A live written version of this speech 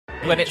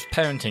When it's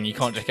parenting, you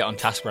can't just get on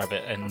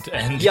TaskRabbit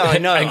and Yeah, I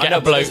know. and get I know,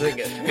 a bloke but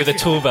this thing- with a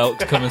tool belt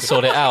to come and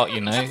sort it out.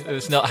 You know,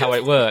 it's not how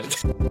it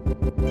works.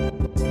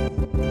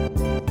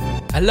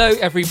 Hello,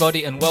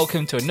 everybody, and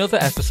welcome to another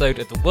episode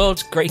of the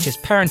world's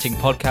greatest parenting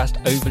podcast,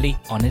 Overly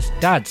Honest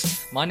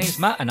Dads. My name's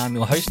Matt, and I'm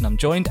your host, and I'm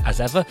joined,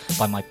 as ever,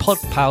 by my pod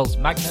pals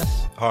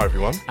Magnus. Hi,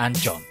 everyone. And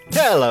John.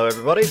 Hello,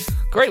 everybody.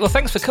 Great, well,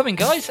 thanks for coming,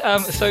 guys.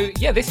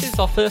 This is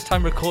our first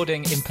time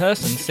recording in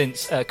person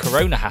since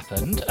Corona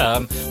happened.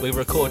 We were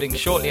recording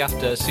shortly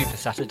after Super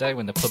Saturday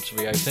when the pubs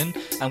reopened,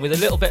 and with a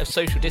little bit of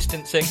social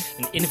distancing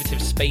and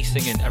innovative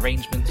spacing and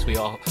arrangements, we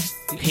are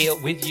here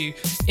with you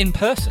in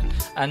person.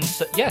 And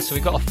so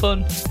we've got a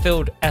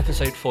fun-filled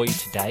episode for you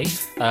today.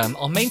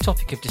 Our main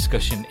topic of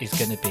discussion is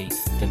going to be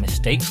the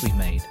mistakes we've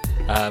made.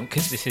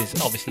 Because this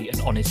is obviously an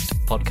honest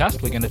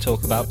podcast, we're going to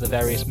talk about the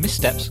various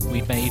missteps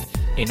we've made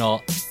in our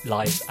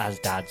lives as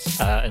dads.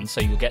 And so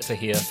you'll get to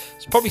hear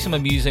probably some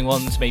amusing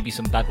ones, maybe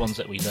some bad ones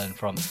that we learn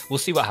from. We'll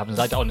see what happens.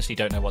 I honestly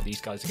don't know what these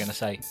guys are going to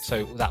say.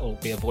 So that will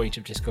be a voyage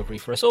of discovery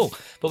for us all.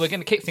 But we're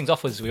going to kick things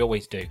off, as we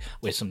always do,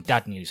 with some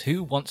dad news.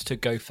 Who wants to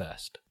go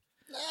first?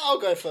 I'll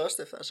go first,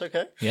 if that's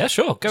okay. Yeah,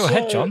 sure. Go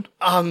ahead, John.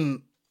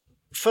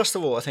 First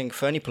of all, I think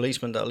for any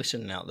policemen that are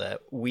listening out there,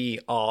 we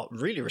are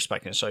really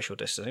respecting social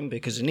distancing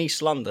because in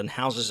East London,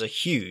 houses are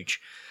huge.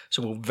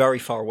 So we're very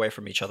far away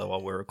from each other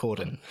while we're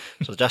recording.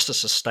 So just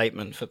as a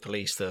statement for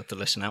police to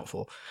listen out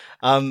for.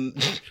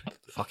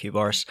 Fuck you,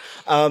 Boris.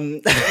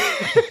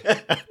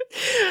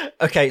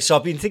 Okay, so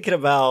I've been thinking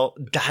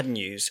about dad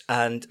news,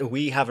 and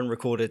we haven't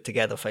recorded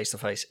together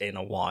face-to-face in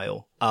a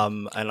while.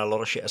 And a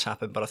lot of shit has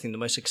happened, but I think the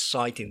most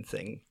exciting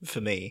thing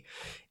for me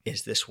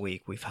is this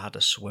week we've had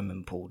a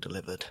swimming pool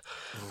delivered.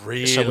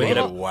 Really? So we're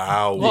gonna,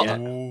 wow. What?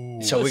 Yeah.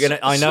 So we're going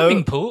to... I know...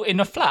 Swimming pool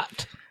in a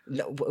flat?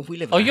 No, we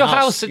live in a your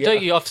house, yeah.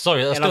 don't you? I'm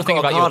sorry, I was And still I've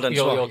thinking got a about garden as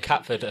your well.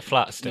 Catford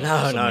flat still.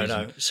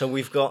 No. So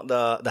we've got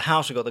the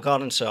house, we've got the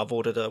garden. So I've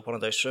ordered one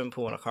of those swimming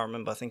pool, and I can't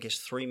remember. I think it's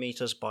 3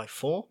 meters by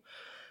 4,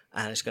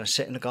 and it's going to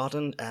sit in the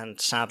garden.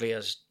 And sadly,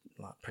 as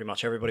pretty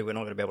much everybody, we're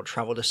not going to be able to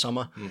travel this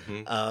summer.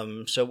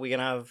 Mm-hmm. So we're going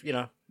to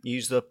have,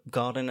 use the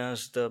garden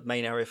as the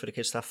main area for the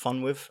kids to have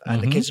fun with.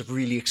 And the kids are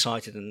really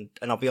excited. And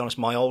I'll be honest,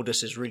 my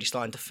oldest is really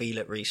starting to feel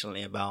it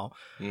recently about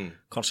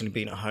constantly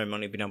being at home,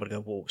 only being able to go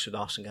walks with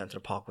us and going to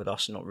the park with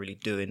us and not really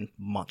doing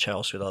much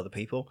else with other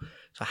people.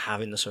 So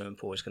having the swimming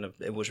pool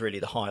it was really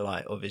the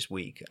highlight of his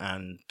week.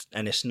 And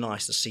it's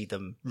nice to see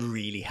them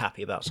really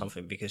happy about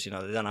something because, they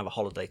don't have a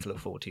holiday to look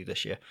forward to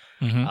this year.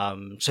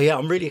 So yeah,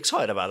 I'm really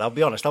excited about it. I'll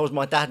be honest, that was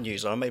my dad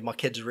news. And I made my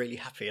kids really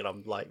happy and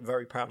I'm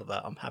very proud of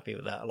that. I'm happy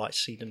with that. I like to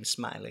see them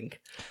smiling.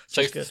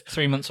 So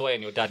 3 months away,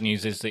 and your dad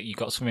news is that you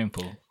got a swimming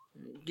pool.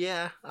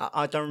 Yeah,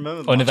 I don't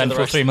remember. An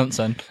eventful 3 months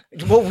then.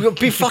 Well, we'll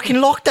be fucking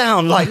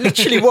lockdown. Like,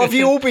 literally, what have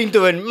you all been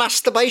doing?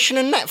 Masturbation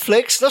and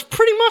Netflix? That's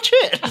pretty much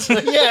it. So,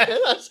 yeah,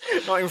 that's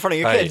not in front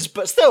of your kids,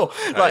 but still.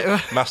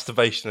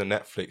 Masturbation and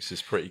Netflix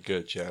is pretty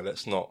good, yeah.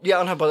 Let's not... Yeah,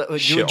 I know, but do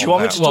you on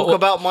want me that. to talk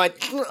about my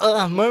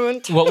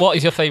moment? What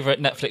is your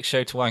favourite Netflix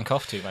show to wank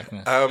off to,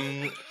 Magnus?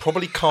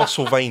 Probably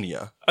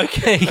Castlevania.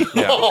 Okay.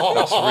 Yeah,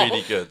 that's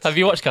really good. Have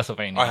you watched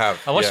Castlevania? I have,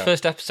 I watched yeah. the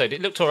first episode.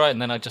 It looked all right,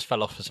 and then I just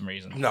fell off for some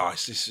reason.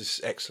 Nice, this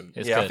is excellent.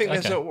 It's I good, think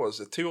there's okay. what was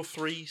it, 2 or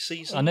 3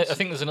 seasons? I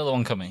think there's another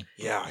one coming,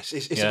 Yeah,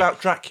 it's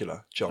about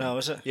Dracula, John. Oh,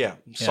 is it? Yeah,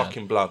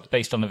 sucking blood.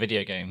 based on a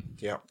video game.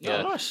 Yeah.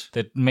 Oh, nice.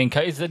 The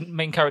is the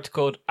main character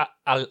called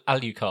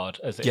Alucard,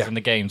 as it is in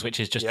the games, which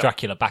is just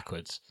Dracula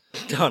backwards.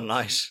 Oh,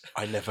 nice.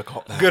 I never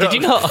got that. Did you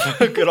not?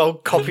 Good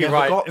old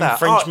copyright Never got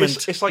that.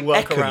 infringement. It's like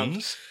workaround.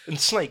 Ekans and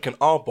Snake and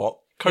Arbok,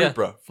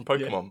 Cobra from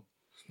Pokemon.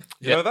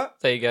 You know that?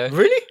 There you go.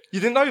 Really? You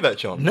didn't know that,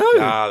 John? No.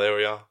 Ah, there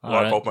we are. All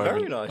right. Light bulb moment.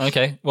 Very nice.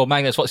 Okay. Well,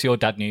 Magnus, what's your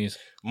dad news?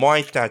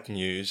 My dad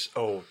news.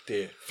 Oh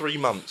dear, 3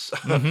 months.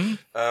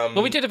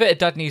 Well, we did a bit of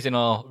dad news in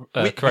our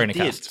Corona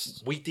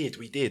casts. We did.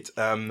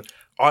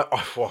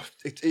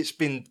 It's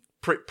been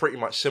pretty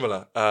much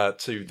similar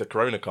to the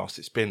Corona cast.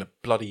 It's been a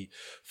bloody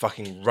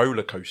fucking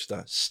roller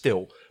coaster.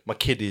 Still, my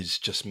kid is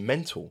just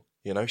mental.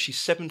 She's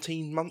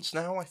 17 months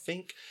now, I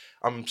think.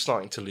 I'm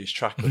starting to lose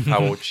track of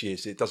how old she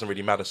is. It doesn't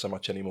really matter so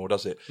much anymore,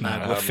 does it?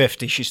 No, we're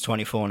 50. She's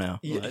 24 now.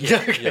 It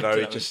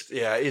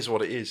is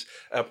what it is.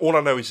 All I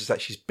know is that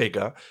she's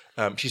bigger.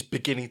 She's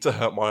beginning to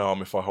hurt my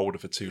arm if I hold her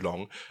for too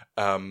long.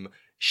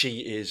 She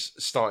is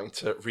starting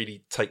to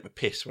really take the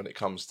piss when it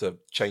comes to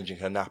changing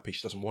her nappy.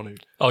 She doesn't want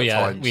to. Oh,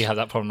 yeah. We have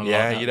that problem a lot.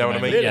 Yeah, you know what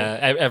I mean? Really?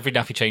 Yeah, every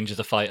nappy change is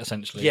a fight,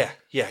 essentially.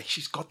 Yeah.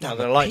 She's goddamn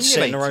They're like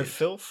sitting in her own opinionated.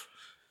 filth.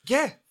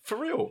 Yeah, for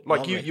real. Like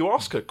Lovely. you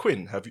ask her,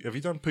 Quinn, have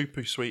you done poo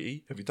poo,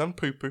 sweetie? Have you done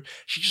poo poo?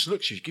 She just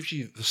looks at you, gives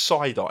you the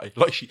side eye.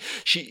 Like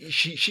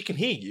she can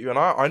hear you, and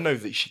I know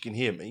that she can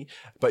hear me,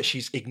 but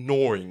she's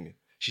ignoring.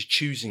 She's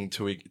choosing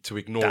to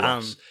ignore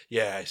us.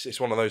 Yeah,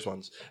 it's one of those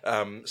ones.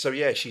 So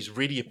yeah, she's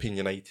really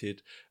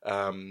opinionated.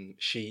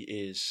 She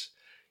is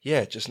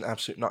just an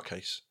absolute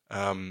nutcase.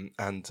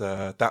 And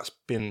that's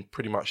been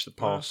pretty much the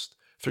past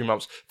 3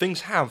 months.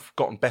 Things have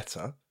gotten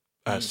better.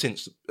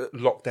 Since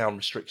lockdown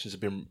restrictions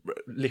have been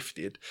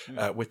lifted,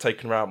 we're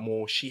taking her out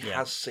more. She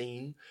has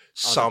seen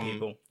some.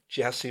 people.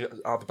 She has seen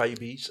other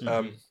babies.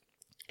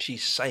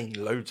 she's saying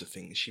loads of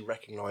things. She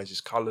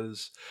recognises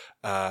colours,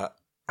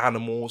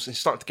 animals, and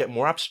it's starting to get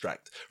more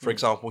abstract. For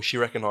example, she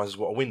recognises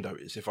what a window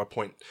is. If I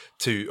point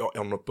to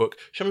on a book,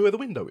 show me where the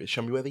window is,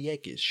 show me where the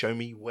egg is, show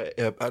me where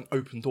an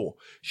open door,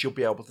 she'll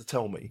be able to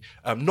tell me.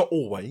 Not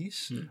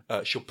always.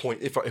 She'll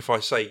point if I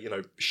say,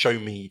 show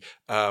me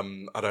I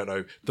don't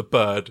know, the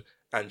bird,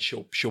 and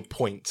she'll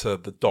point to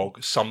the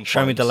dog sometimes.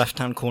 Show me the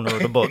left-hand corner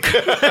of the book.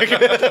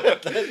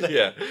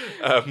 Yeah.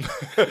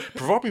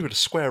 Provide me with a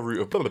square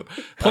root of blah, blah,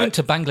 blah. Point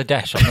to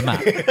Bangladesh on the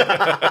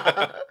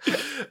map.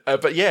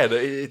 But yeah,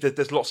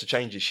 there's lots of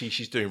changes.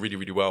 She's doing really,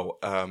 really well.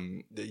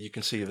 You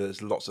can see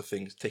there's lots of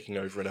things ticking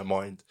over in her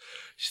mind.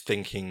 She's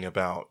thinking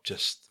about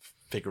just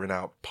figuring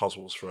out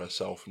puzzles for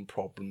herself and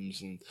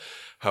problems and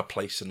her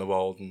place in the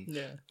world. And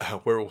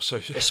we're also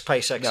If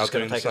SpaceX now is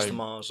going doing to take the us to same.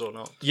 Mars or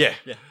not. Yeah.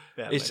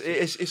 Yeah,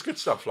 It's good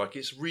stuff. Like,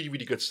 it's really,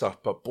 really good stuff.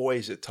 But boy,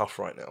 is it tough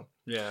right now.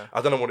 Yeah.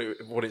 I don't know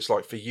what it's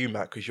like for you,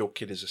 Matt, because your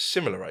kid is a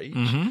similar age,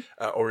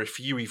 or if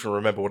you even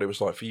remember what it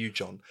was like for you,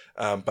 John.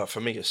 But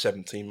for me, at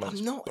 17 months,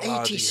 I'm not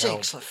bloody 86.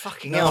 hell. Like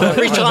fucking No, hell.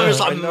 Every I time know, it's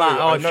like, I know,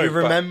 Matt, I if know, you but-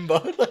 remember.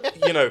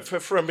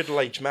 For a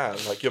middle-aged man,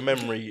 like, your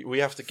memory, we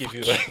have to give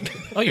you that.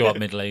 Oh, you are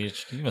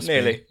middle-aged. You must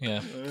Nearly. be.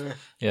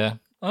 Yeah.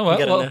 Oh, well,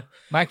 getting there.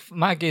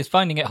 Mag is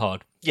finding it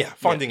hard. Yeah,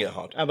 finding it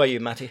hard. How about you,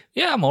 Matty?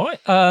 Yeah, I'm all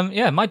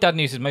right. My dad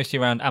uses mostly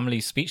around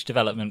Amelie's speech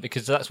development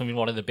because that's been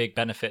one of the big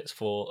benefits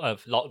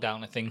of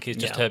lockdown, I think, is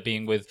just her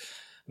being with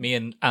me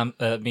and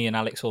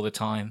Alex all the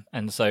time.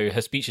 And so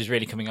her speech is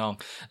really coming on.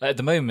 At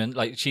the moment,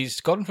 like,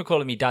 she's gone from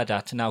calling me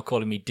Dada to now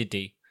calling me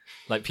Diddy,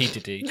 like P.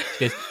 Diddy.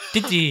 She goes,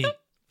 Diddy,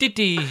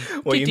 Diddy,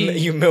 Well, Diddy.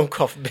 you milk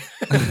off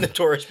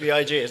Notorious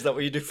B.I.G. Is that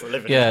what you do for a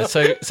living? Yeah,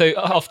 so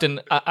often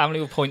Amelie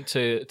will point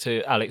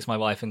to Alex, my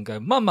wife, and go,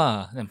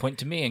 Mama, and then point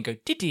to me and go,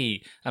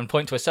 Diddy, and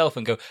point to herself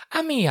and go,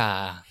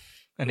 Amia.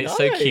 And it's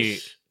so Nice.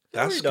 cute.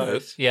 That's Very good.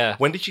 nice. Yeah.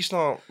 When did she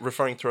start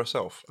referring to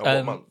herself? At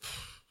what month?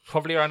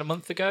 Probably around a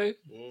month ago.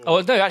 Oh,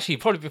 no, actually,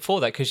 probably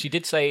before that, because she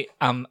did say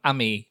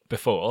Ami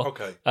before.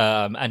 Okay.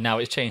 And now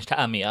it's changed to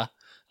Amia.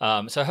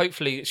 So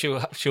hopefully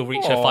she'll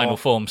reach her final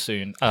form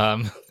soon.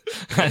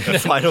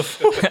 Final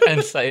form.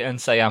 and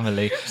say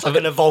Amelie. It's like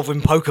an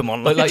evolving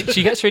Pokemon. But like,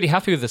 she gets really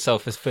happy with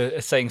herself for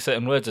saying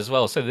certain words as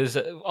well. So there's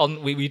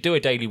we do a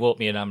daily walk,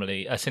 me and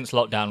Amelie. Since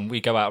lockdown, we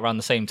go out around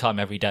the same time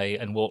every day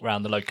and walk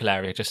around the local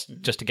area just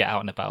to get out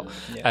and about.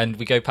 And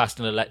we go past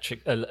an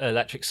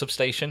electric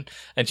substation,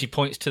 and she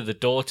points to the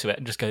door to it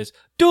and just goes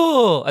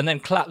door, and then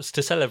claps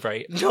to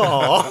celebrate.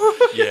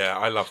 Aw. Yeah,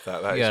 I love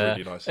that. That is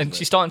really nice. And isn't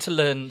she's it? starting to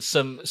learn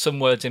some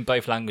words in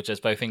both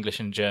languages, both English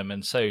and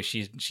German. So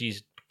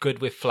she's good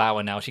with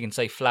flower now. She can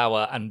say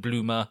flower and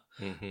Blume.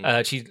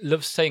 She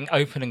loves saying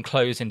open and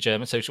close in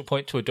German, so she'll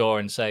point to a door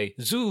and say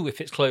 "zu" if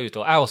it's closed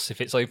or "aus"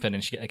 if it's open,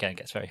 and she again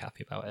gets very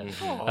happy about it.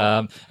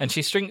 And she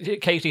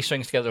occasionally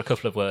strings together a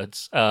couple of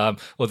words.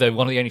 Although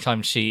one of the only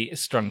times she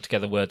strung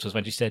together words was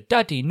when she said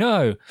 "Daddy,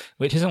 no,"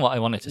 which isn't what I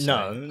wanted to say.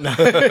 No.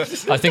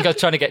 I think I was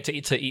trying to get to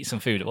eat some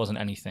food. It wasn't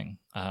anything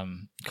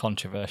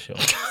controversial.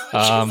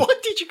 Why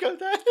did you go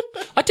there?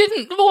 I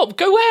didn't. What?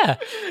 Go where?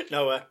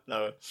 Nowhere.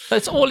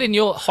 That's all in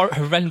your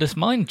horrendous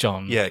mind,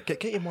 John. Yeah,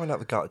 get your mind out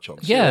the gutter, John.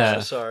 Yeah.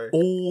 Sorry.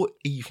 All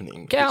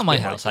evening. Get out of my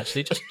It's been house,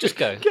 actually. Just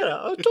go. Get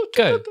out.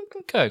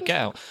 Go, get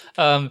out.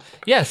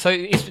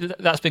 So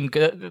that's been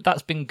good.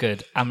 That's been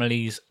good.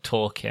 Amelie's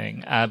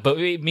talking, but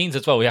it means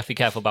as well we have to be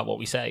careful about what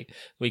we say.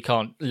 We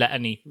can't let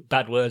any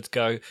bad words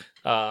go.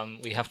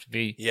 We have to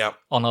be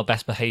on our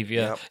best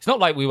behaviour. Yep. It's not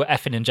like we were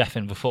effing and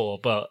jeffing before,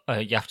 but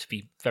you have to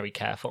be very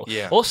careful.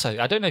 Yeah. Also,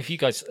 I don't know if you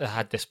guys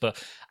had this,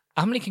 but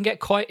Amelie can get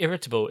quite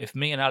irritable if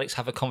me and Alex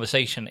have a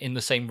conversation in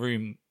the same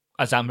room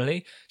as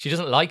Amelie. She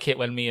doesn't like it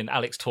when me and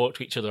Alex talk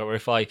to each other, or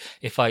if I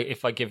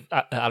give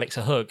Alex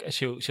a hug,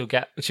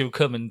 she'll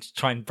come and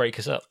try and break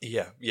us up.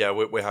 Yeah,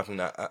 we're having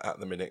that at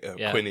the minute.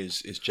 Quinn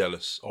is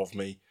jealous of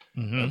me.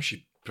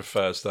 She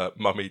prefers that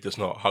Mummy does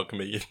not hug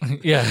me,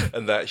 Yeah,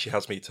 and that she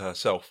has me to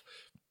herself.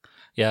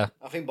 yeah.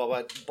 I think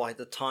by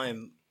the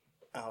time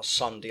our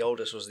son, the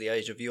oldest, was the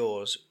age of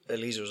yours,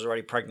 Elisa was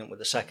already pregnant with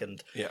the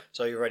second. Yeah.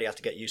 So you already have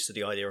to get used to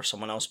the idea of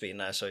someone else being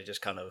there. So you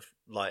just kind of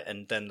like,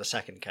 and then the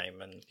second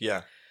came, and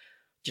Yeah,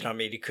 do you know what I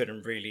mean? He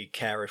couldn't really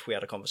care if we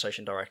had a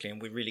conversation directly,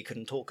 and we really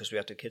couldn't talk because we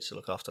had 2 kids to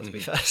look after, to be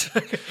fair.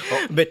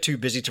 A bit too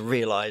busy to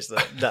realise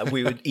that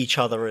we would each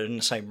other in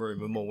the same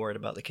room and more worried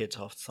about the kids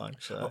half the time.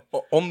 So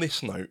On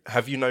this note,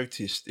 have you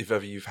noticed if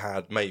ever you've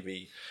had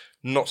maybe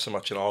not so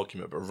much an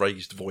argument but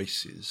raised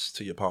voices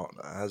to your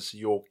partner? Has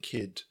your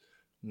kid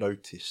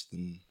noticed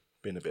and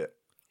been a bit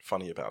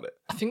funny about it?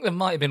 I think there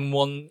might have been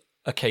one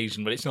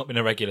occasion, but it's not been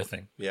a regular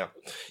thing. Yeah,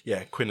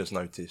 Quinn has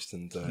noticed,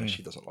 and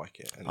she doesn't like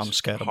it. And I'm it's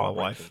scared of my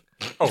wife.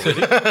 heartbreaking. Oh,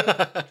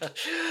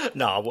 really?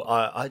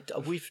 No,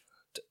 we've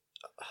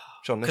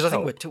John, because let's I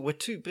think help. we're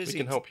too busy. We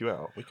can help you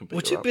out. We can.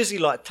 We're too busy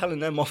like telling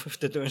them off if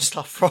they're doing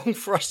stuff wrong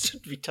for us to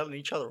be telling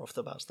each other off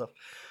about stuff.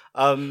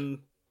 No,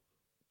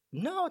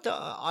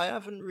 I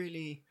haven't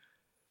really.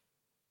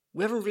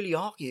 We haven't really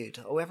argued.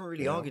 Or we haven't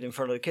really argued in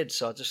front of the kids.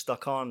 So I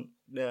can't.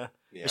 Yeah.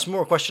 It's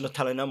more a question of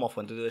telling them off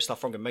when they do their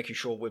stuff wrong and making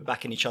sure we're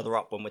backing each other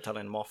up when we're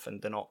telling them off,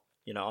 and they're not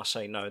You know, I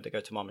say no, they go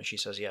to mum and she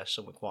says yes,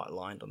 and we're quite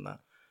aligned on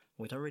that.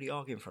 We don't really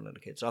argue in front of the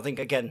kids. I think,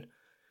 again,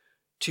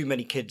 too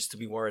many kids to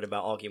be worried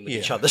about arguing with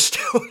each other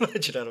still. Do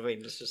you know what I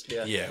mean? It's just,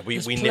 Yeah, we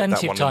There's nip that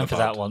plenty one of time in the for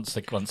bud. that once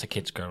the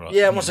kids grow up.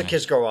 Yeah, once the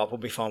kids grow up, we'll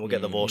be fine. We'll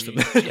get divorced.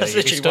 Yeah,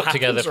 you'll be stuck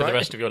together for the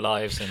rest of your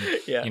lives, and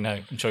Yeah. you know,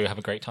 I'm sure you'll have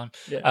a great time.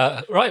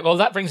 Yeah. Right, well,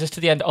 that brings us to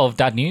the end of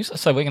Dad News.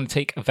 So we're going to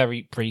take a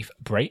very brief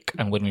break,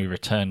 and when we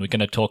return, we're going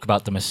to talk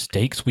about the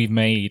mistakes we've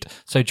made.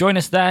 So join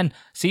us then.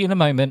 See you in a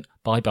moment.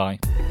 Bye bye.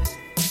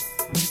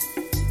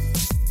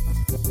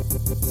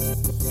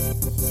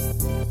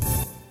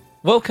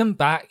 Welcome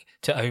back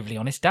to Overly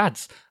Honest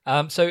Dads.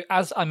 So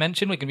as I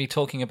mentioned, we're going to be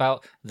talking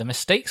about the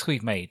mistakes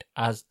we've made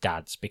as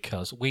dads,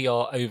 because we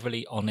are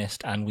overly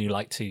honest and we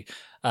like to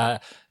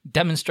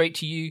demonstrate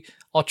to you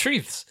our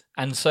truths.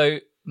 And so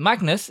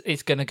Magnus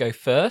is going to go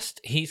first.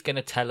 He's going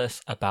to tell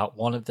us about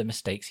one of the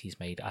mistakes he's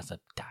made as a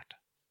dad.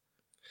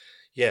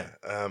 Yeah.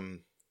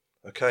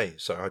 Okay.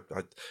 So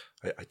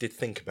I did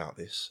think about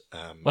this.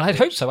 Well, I'd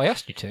hope so. I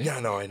asked you to. Yeah,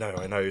 no, I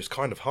know. It's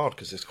kind of hard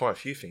because there's quite a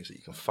few things that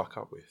you can fuck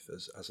up with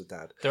as a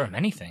dad. There are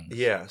many things.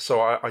 Yeah,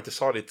 so I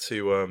decided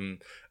to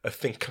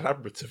think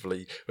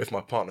collaboratively with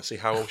my partner, see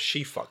how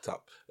she fucked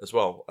up as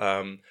well.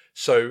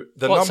 So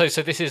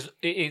So this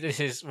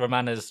is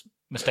Romana's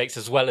mistakes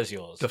as well as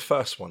yours. the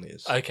first one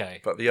is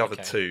Okay. but the other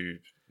Okay. two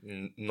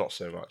not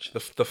so much.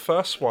 The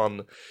first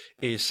one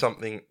is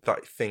something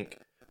that I think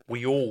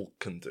we all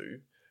can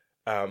do,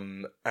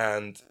 and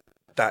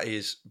that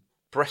is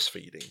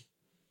breastfeeding.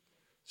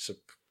 So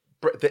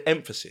the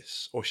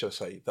emphasis, or should I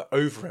say, the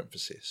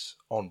overemphasis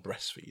on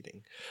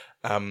breastfeeding.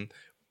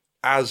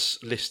 As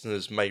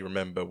listeners may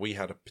remember, we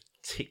had a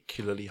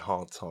particularly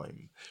hard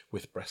time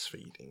with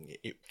breastfeeding.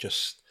 It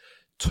just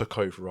took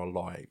over our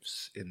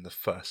lives in the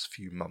first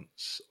few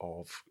months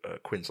of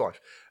Quinn's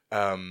life.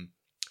 And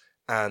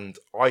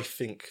I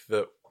think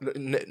that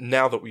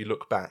now that we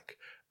look back,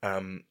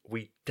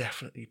 we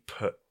definitely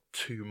put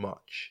too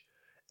much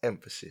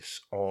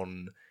emphasis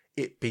on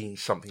it being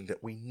something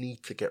that we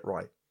need to get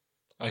right.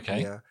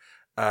 Okay.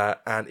 Yeah.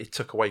 And it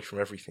took away from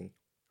everything,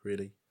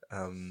 really.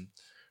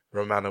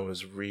 Romana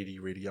was really,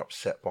 really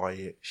upset by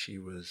it. She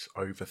was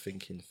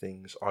overthinking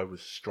things. I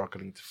was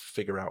struggling to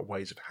figure out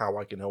ways of how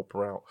I can help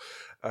her out.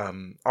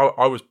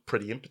 I was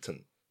pretty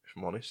impotent, if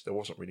I'm honest. There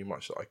wasn't really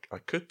much that I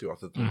could do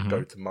other than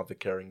go to Mother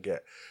Care and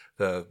get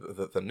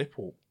the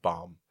nipple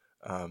balm.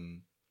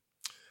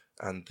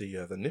 And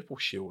the nipple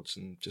shields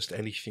and just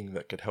anything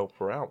that could help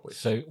her out with.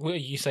 So were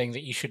you saying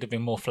that you should have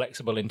been more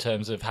flexible in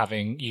terms of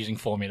using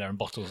formula and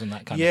bottles and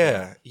that kind of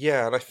thing?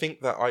 Yeah, and I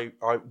think that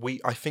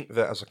I think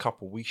that as a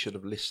couple we should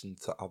have listened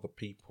to other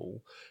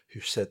people who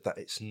said that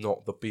it's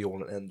not the be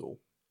all and end all.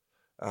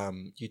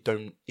 You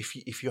don't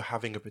if you're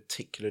having a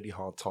particularly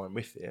hard time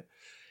with it,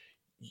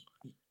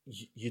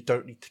 you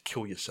don't need to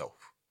kill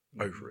yourself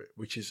over it,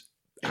 which is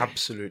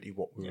absolutely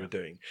what we were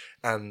doing.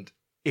 And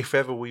if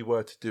ever we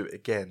were to do it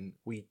again,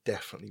 we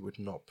definitely would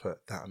not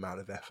put that amount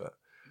of effort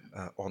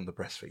on the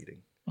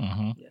breastfeeding.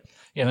 Mm-hmm.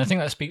 Yeah, and I think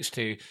that speaks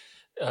to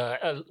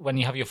when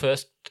you have your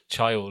first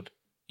child,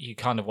 you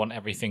kind of want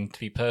everything to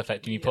be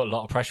perfect and you put a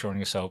lot of pressure on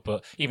yourself.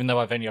 But even though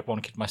I've only had one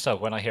kid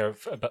myself, when I hear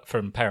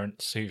from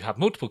parents who have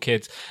multiple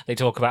kids, they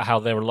talk about how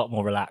they're a lot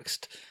more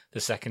relaxed the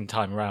second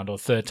time around or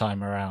third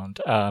time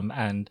around.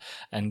 And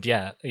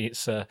yeah,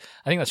 it's I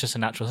think that's just a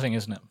natural thing,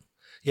 isn't it?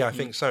 Yeah, I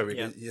think so.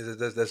 Yeah.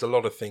 There's a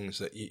lot of things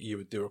that you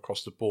would do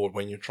across the board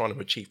when you're trying to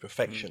achieve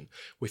perfection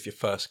with your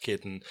first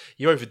kid, and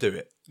you overdo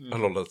it a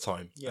lot of the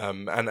time. Yeah.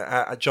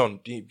 And John,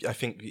 I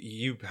think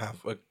you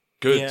have a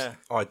good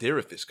idea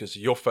of this because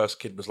your first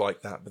kid was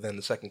like that, but then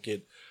the second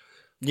kid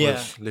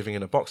was living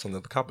in a box under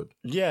the cupboard.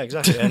 Yeah,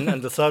 exactly.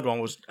 And the third one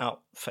was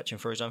out fetching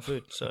for his own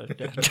food. So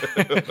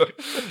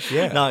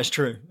yeah. No, it's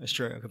true. It's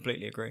true. I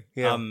completely agree.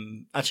 Yeah.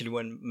 Actually,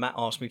 when Matt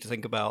asked me to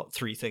think about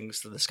 3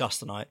 things to discuss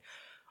tonight,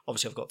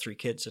 obviously I've got 3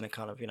 kids and a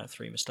kind of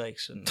 3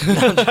 mistakes. And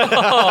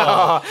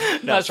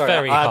That's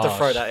very I had to harsh.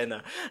 throw that in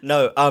there.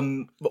 No,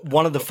 but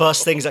one of the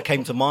first things that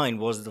came to mind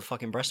was the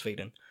fucking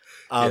breastfeeding.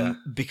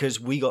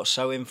 Because we got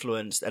so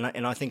influenced,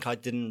 and I think I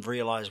didn't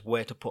realize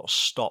where to put a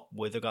stop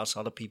with regards to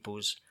other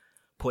people's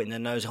putting their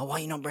nose, why are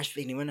you not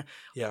breastfeeding? When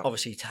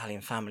obviously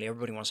Italian family,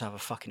 everybody wants to have a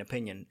fucking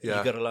opinion. Yeah.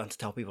 You got to learn to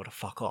tell people to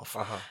fuck off,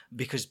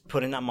 because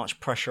putting that much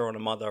pressure on a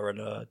mother and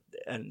a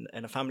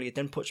family, it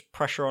then puts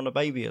pressure on the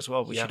baby as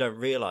well, which you don't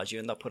realize. You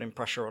end up putting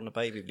pressure on the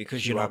baby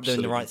because you're not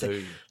doing the right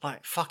thing.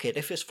 Like, fuck it,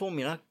 if it's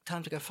formula,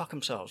 time to go fuck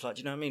themselves. Like, do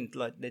you know what I mean?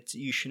 Like,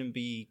 you shouldn't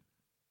be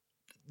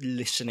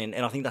listening,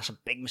 and I think that's a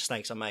big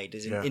mistake I made.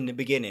 Is in the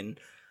beginning,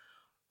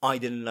 I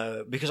didn't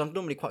know, because I'm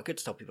normally quite good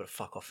to tell people to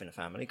fuck off in a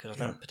family because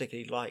I don't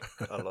particularly like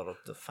a lot of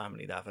the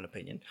family that have an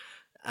opinion,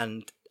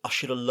 and I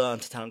should have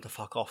learned to tell them to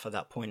fuck off at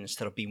that point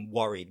instead of being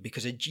worried,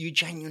 because you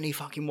genuinely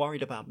fucking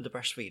worried about the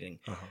breastfeeding.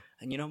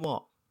 And you know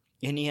what?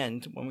 In the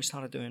end, when we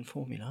started doing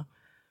formula,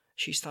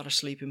 she started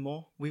sleeping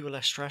more. We were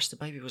less stressed. The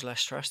baby was less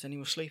stressed, and he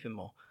was sleeping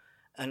more.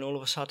 And all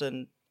of a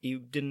sudden, you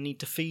didn't need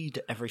to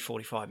feed every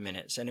 45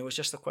 minutes, and it was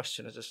just a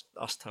question of just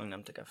us telling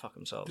them to go fuck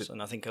themselves.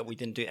 And I think we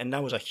didn't do, and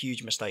that was a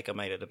huge mistake I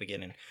made at the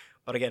beginning.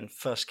 But again,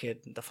 first kid,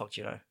 the fuck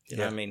do you know? You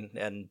know what I mean?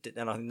 And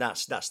I think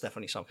that's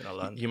definitely something I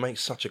learned. You make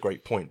such a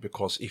great point,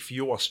 because if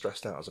you are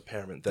stressed out as a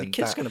parent, then The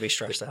kid's going to be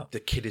stressed out. The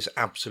kid is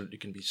absolutely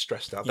going to be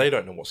stressed out. They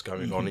don't know what's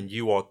going on, and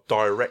you are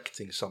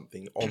directing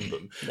something on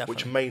them,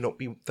 which may not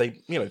be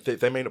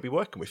they may not be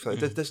working with.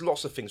 There's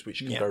lots of things which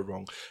can go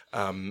wrong.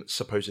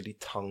 Supposedly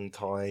tongue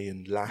tie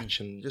and latch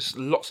and just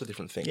lots of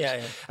different things.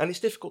 And it's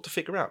difficult to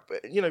figure out.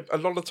 But a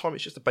lot of the time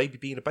it's just a baby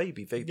being a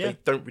baby. They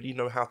don't really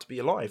know how to be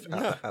alive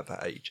at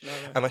that age.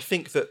 And I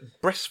think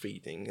that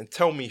breastfeeding, and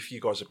tell me if you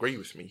guys agree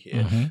with me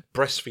here,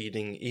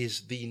 breastfeeding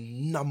is the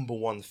number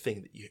one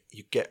thing that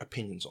you get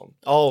opinions on.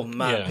 Oh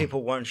man,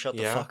 people won't shut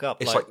the fuck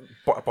up. It's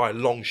like by a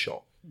long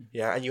shot.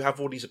 Yeah, and you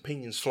have all these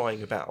opinions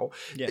flying about.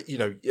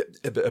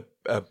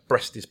 A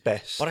breast is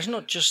best. But it's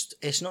not just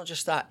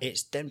that.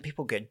 It's then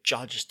people get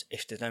judged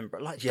if they don't.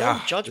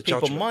 Don't judge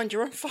people. Judgment. Mind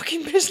your own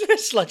fucking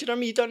business. Like, you know what I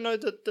mean? You don't know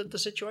the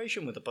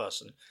situation with the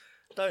person.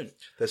 Don't.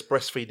 There's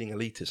breastfeeding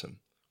elitism,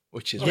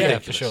 which is Yeah,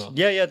 ridiculous. for sure.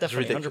 Yeah,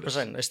 definitely,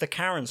 100%. It's the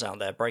Karens out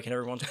there breaking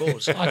everyone's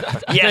balls. I Yes,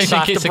 don't I think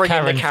have it's to a bring in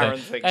Karen, the Karen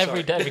thing. thing,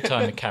 Every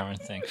time a Karen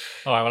thing.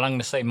 All right, well, I'm going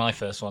to say my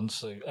first one.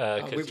 So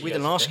we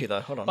didn't ask you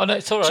though. Hold on. Oh no,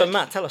 it's all right. So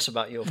Matt, tell us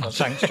about your first.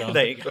 Thanks, John.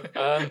 There you go.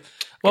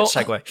 Well,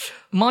 segue.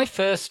 My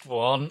first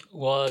one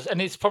was,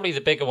 and it's probably the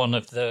bigger one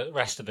of the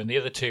rest of them. The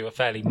other two are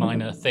fairly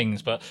minor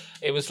things, but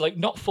it was like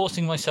not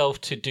forcing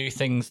myself to do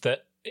things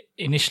that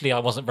initially I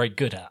wasn't very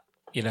good at.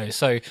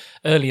 So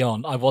early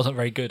on, I wasn't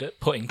very good at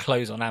putting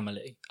clothes on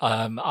Amelie.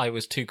 I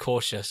was too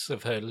cautious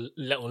of her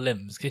little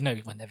limbs,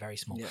 when they're very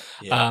small.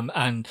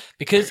 And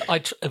because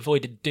I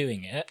avoided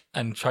doing it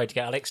and tried to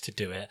get Alex to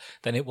do it,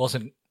 then it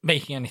wasn't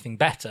making anything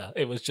better.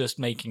 It was just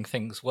making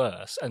things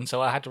worse. And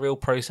so I had a real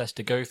process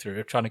to go through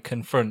of trying to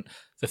confront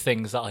the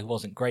things that I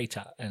wasn't great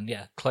at. And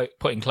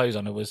putting clothes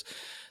on her was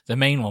the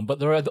main one, but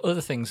there are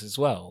other things as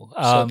well.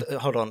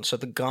 Hold on. So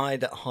the guy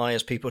that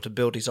hires people to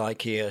build his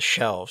IKEA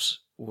shelves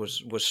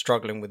was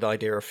struggling with the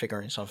idea of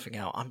figuring something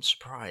out. I'm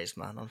surprised,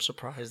 man. I'm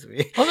surprised with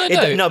you.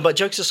 Oh, no, but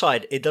jokes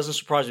aside, it doesn't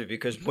surprise me,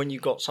 because when you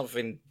got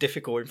something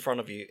difficult in front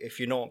of you, if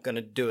you're not going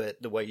to do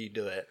it the way you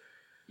do it,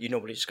 you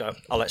normally just go,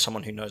 I'll let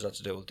someone who knows how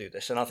to do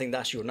this. And I think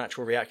that's your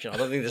natural reaction. I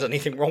don't think there's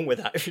anything wrong with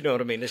that, if you know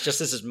what I mean. It's just,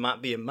 this is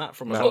Matt being Matt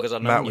from as long as I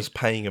know Matt was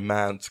paying a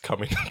man to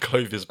come in and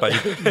clothe his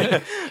baby.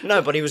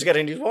 No, but he was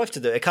getting his wife to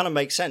do it. It kind of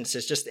makes sense.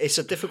 It's just, it's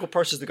a difficult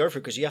process to go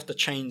through, because you have to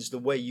change the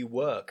way you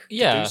work to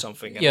do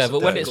something. Yeah,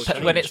 but when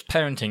it's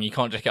parenting, you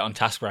can't just get on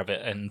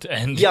TaskRabbit and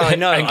I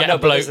know, and get a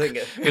bloke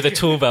with a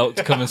tool belt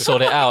to come and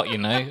sort it out.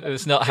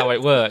 It's not how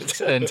it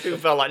works. And tool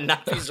belt, like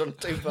nappies on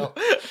tool belt.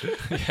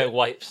 Yeah,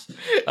 wipes.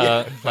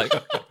 Like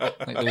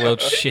the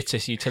world's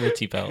shittest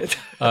utility belt.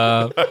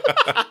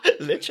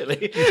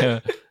 Literally.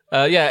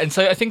 And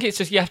so I think it's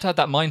just, you have to have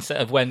that mindset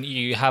of when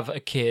you have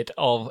a kid,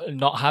 of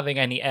not having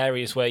any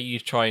areas where you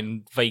try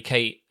and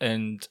vacate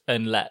and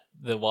let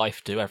the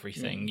wife do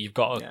everything. You've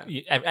got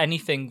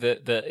anything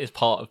that is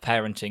part of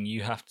parenting,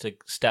 you have to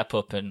step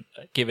up and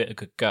give it a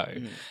good go.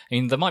 I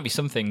mean, there might be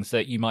some things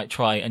that you might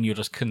try and you're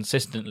just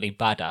consistently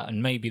bad at,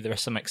 and maybe there are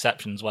some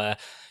exceptions where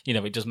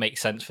it does make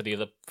sense for the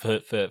other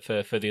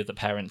for the other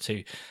parent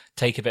to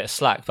take a bit of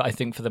slack. But I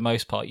think for the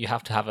most part, you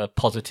have to have a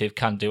positive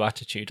can-do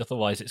attitude.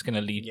 Otherwise, it's going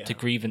to lead to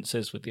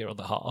grievances with your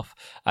other half,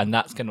 and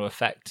that's going to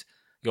affect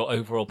your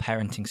overall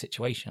parenting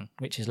situation,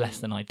 which is less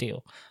than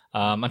ideal.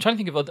 I'm trying to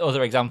think of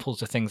other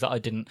examples of things that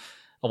I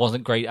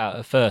wasn't great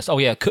at first. Oh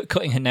yeah,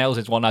 cutting her nails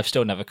is one. I've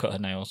still never cut her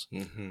nails.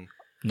 Mm-hmm.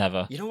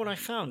 Never. You know what I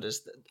found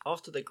is that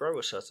after they grow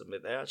a certain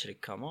bit, they actually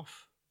come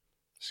off.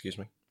 Excuse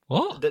me?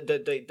 What?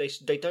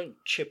 They don't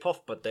chip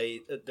off, but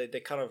they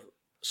kind of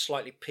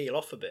slightly peel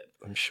off a bit.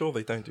 I'm sure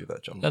they don't do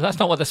that, John. No, that's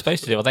not what they're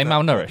supposed to do. Are they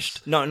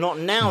malnourished? No, not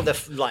now. They're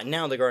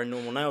now they're growing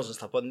normal nails and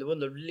stuff. But when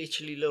they're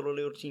literally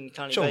little teeny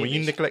tiny John, babies. were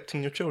you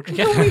neglecting your children?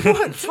 No, we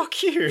weren't.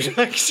 Fuck you.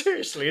 Like,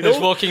 seriously. They're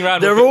just walking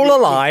around. They're all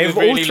alive.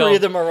 All three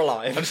of them are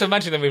alive. I'm just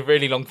imagining them with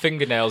really long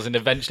fingernails, and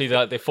eventually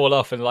they fall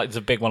off, and there's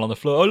a big one on the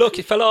floor. Oh look,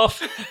 it fell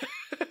off.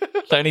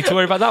 Don't need to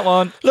worry about that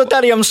one. Look,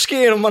 Daddy, I'm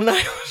skiing on my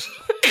nails.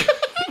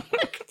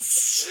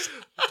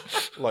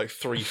 Like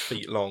 3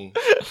 feet long.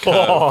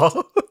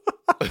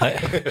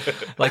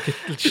 like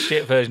a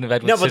shit version of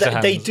Edward Scissorhands. No,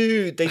 but they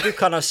do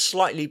kind of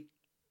slightly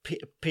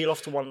peel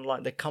off to one,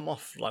 like they come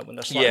off like when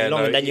they're slightly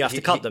long, and then you have to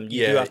cut them.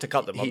 You do have to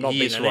cut them. I'm not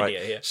being an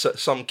idiot here. So,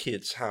 some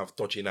kids have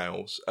dodgy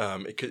nails.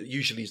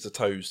 Usually it's the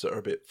toes that are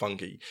a bit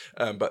funky,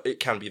 but it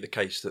can be the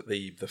case that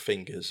the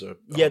fingers are...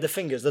 the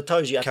fingers. The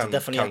toes you have to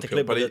definitely have to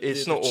clip. But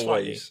it's not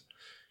always...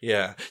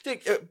 Yeah.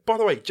 By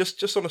the way,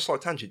 just on a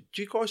slight tangent,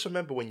 do you guys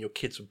remember when your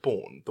kids were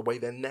born, the way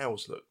their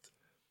nails looked?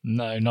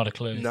 No, not a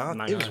clue. No,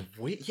 it was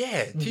weird.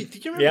 Yeah,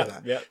 did you remember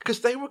that? Yeah. Because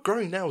they were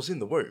growing nails in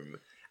the womb,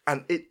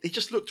 and it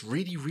just looked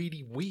really,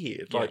 really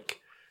weird. Yeah. Like,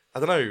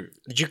 I don't know.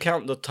 Did you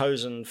count the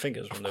toes and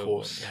fingers? Of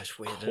course. Yeah, it's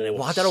weird. Isn't it?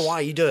 Well, I don't know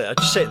why you do it. I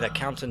just sit there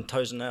counting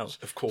toes and nails.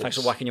 Of course. Thanks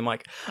for whacking your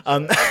mic.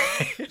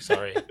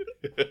 Sorry.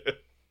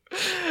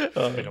 It's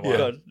been a while.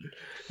 God.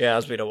 Yeah,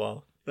 it's been a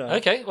while.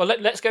 Okay, well,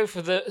 let's go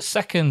for the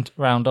second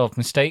round of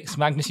mistakes.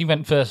 Magnus, you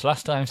went first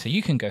last time, so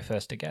you can go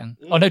first again.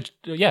 Oh, no,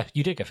 yeah,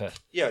 you did go first.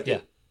 Yeah, I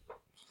did.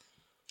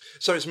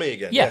 So it's me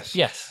again. Yes.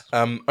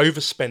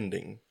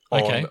 Overspending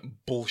on Okay.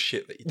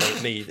 bullshit that you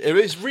don't need. It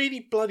is really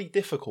bloody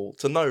difficult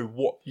to know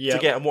what to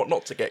get and what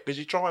not to get because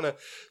you're trying to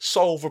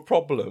solve a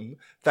problem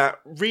that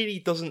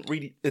it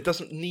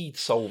doesn't need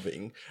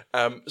solving.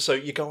 So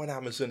you go on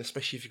Amazon,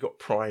 especially if you've got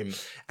Prime,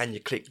 and you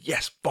click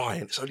yes, buy,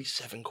 and it's only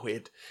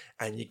 £7,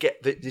 and you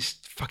get this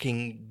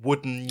fucking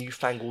wooden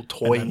newfangled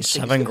toy. And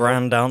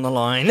 $7,000 down the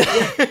line.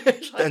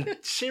 And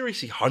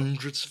seriously,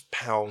 hundreds of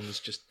pounds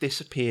just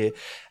disappear.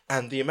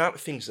 And the amount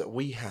of things that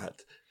we had,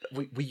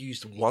 that we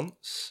used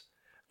once,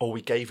 or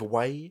we gave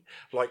away.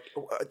 Like,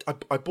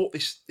 I bought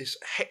this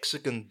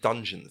hexagon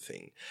dungeon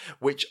thing,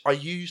 which I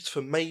used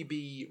for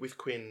maybe with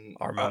Quinn.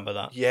 I remember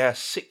that. Yeah,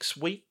 6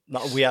 weeks.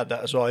 No, we had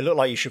that as well. It looked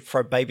like you should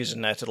throw babies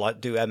in there to like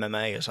do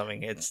MMA or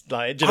something. It's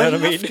like, do you know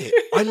what I mean?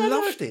 I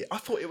loved it. I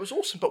thought it was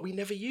awesome, but we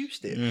never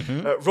used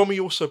it. Romy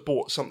also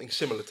bought something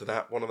similar to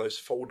that, one of those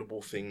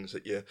foldable things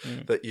that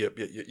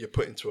you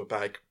put into a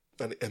bag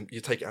and you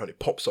take it out and it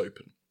pops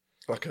open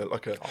like a.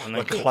 And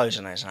then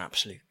closing it is an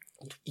absolute.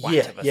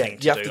 Yeah, thing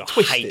to you have do. to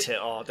twist I hate it.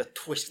 Oh, the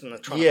twist and the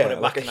trying to put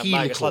it back in the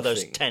bag. It's like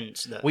those thing.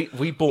 tents. That...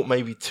 We bought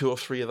maybe 2 or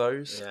 3 of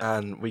those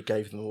and we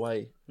gave them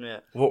away.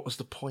 Yeah. What was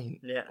the point?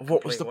 Yeah.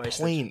 What was the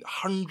wasted. point?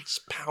 Hundreds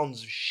of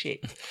pounds of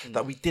shit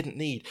that we didn't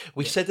need.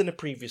 We said in a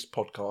previous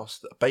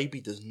podcast that a baby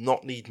does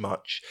not need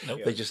much. Nope.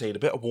 They just need a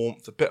bit of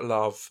warmth, a bit of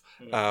love,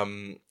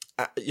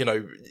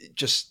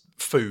 just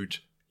food,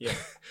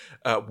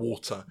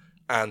 water,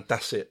 and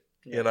that's it.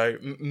 Yeah. You know,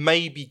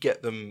 maybe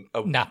get them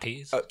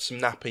nappies, some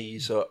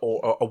nappies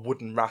or a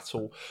wooden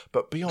rattle,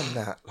 but beyond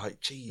that, like,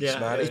 geez,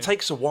 man, it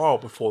takes a while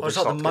before. It's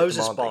like the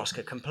Moses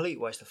basket,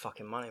 complete waste of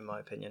fucking money, in my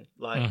opinion.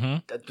 Like,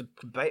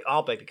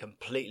 our baby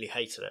completely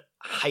hated it.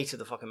 Hated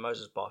the fucking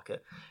Moses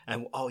basket,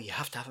 and you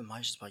have to have a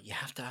Moses basket. You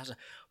have to have.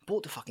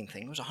 Bought the fucking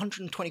thing. It was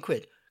 120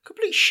 quid.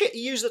 Complete shit.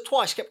 He used it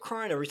twice. Kept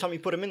crying every time you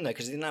put him in there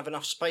because he didn't have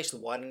enough space to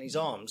widen his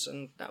arms,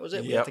 and that was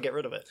it. We had to get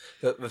rid of it.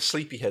 The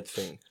sleepyhead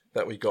thing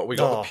that we got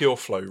the Pure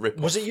Flow rip.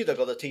 Was it you that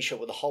got the t-shirt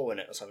with a hole in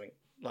it or something?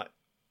 Like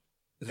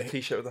the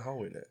t-shirt with a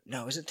hole in it?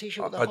 No, is it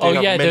t-shirt with a hole? Oh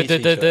yeah,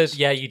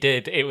 yeah, you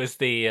did. It was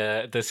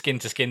the skin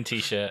to skin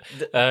t-shirt.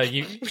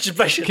 Which is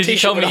basically a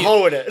t-shirt with a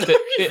hole in it.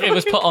 It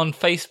was put on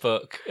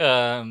Facebook.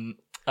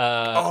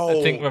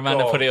 I think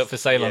Romana put it up for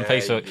sale on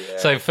Facebook. Yeah.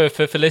 So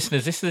for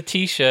listeners, this is a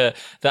t-shirt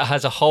that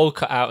has a hole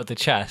cut out of the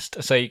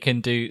chest, so you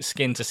can do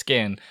skin to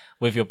skin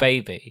with your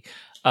baby.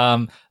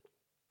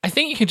 I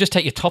think you can just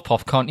take your top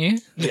off, can't you?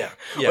 Yeah.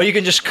 Or you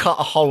can just cut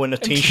a hole in a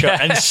t-shirt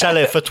and sell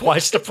it for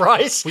twice the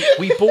price.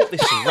 We bought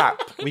this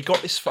wrap. We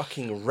got this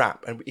fucking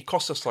wrap, and it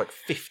cost us like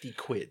 50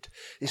 quid.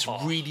 This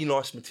really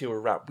nice material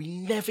wrap. We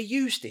never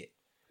used it.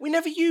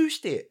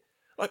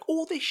 Like,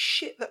 all this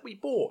shit that we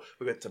bought,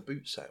 we went to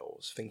boot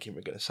sales thinking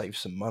we're going to save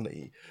some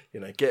money. You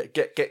know,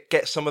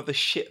 get some of the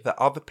shit that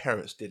other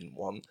parents didn't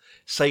want,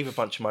 save a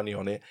bunch of money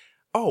on it.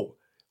 Oh,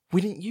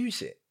 we didn't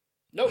use it.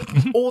 No.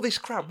 All this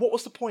crap. What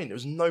was the point? There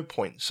was no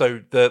point.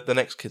 So the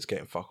next kid's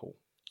getting fuck all.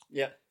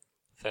 Yeah.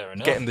 Fair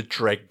enough. Getting the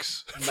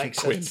dregs. Makes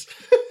sense.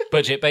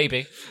 Budget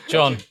baby.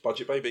 John.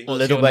 Budget baby.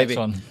 Little baby.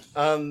 One?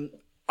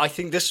 I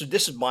think this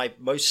is my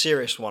most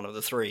serious one of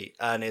the 3,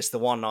 and it's the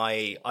one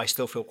I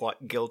still feel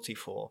quite guilty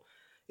for.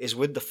 Is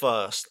with the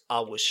first, I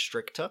was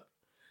stricter,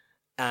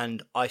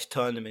 and I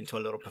turned him into a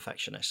little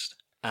perfectionist,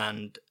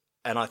 and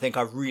I think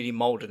I really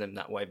molded him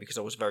that way because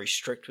I was very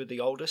strict with the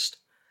oldest,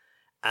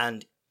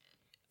 and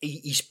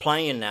he's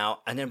playing now,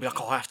 and then be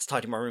like, I have to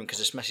tidy my room because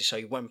it's messy, so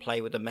he won't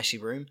play with a messy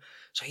room.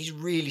 So he's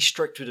really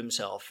strict with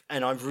himself,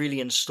 and I've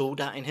really installed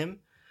that in him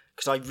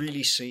because I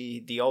really see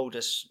the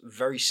oldest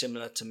very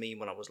similar to me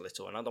when I was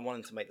little, and I don't want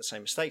him to make the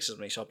same mistakes as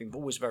me, so I've been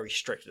always very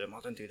strict with him.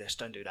 I don't do this,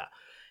 don't do that.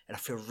 And I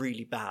feel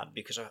really bad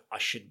because I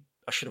should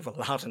have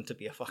allowed him to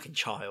be a fucking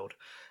child.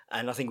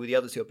 And I think with the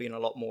other 2 being a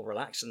lot more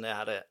relaxed and they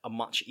had a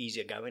much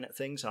easier going at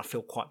things. And I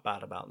feel quite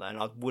bad about that.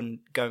 And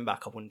going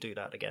back, I wouldn't do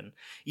that again.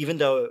 Even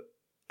though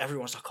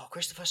everyone's like, oh,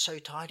 Christopher's so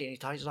tidy and he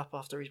tidies up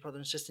after his brother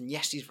and sister. And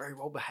yes, he's very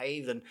well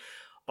behaved.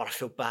 But I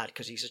feel bad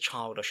because he's a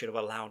child. I should have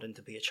allowed him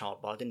to be a child,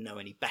 but I didn't know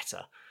any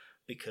better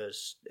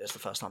because it's the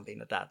first time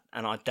being a dad.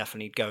 And I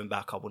definitely, going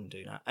back, I wouldn't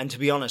do that. And to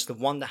be honest, the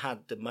one that had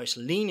the most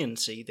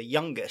leniency, the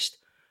youngest,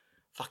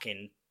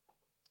 fucking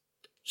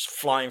just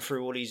flying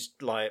through all these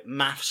like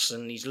maths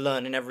and he's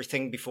learning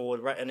everything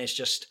before, and it's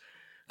just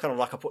kind of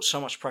like I put so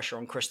much pressure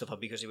on Christopher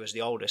because he was the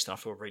oldest, and I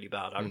feel really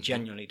bad. I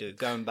genuinely do.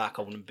 Going back,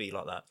 I wouldn't be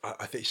like that.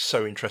 I think it's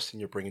so interesting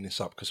you're bringing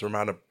this up because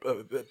Romana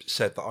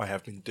said that I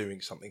have been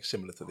doing something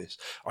similar to this.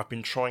 I've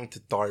been trying to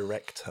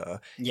direct her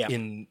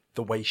in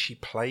the way she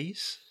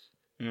plays.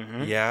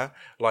 Mm-hmm. Yeah,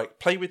 like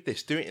play with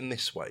this, do it in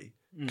this way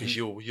because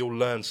you'll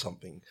learn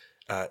something.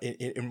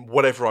 in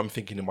whatever I'm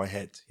thinking in my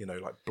head,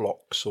 like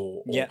blocks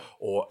or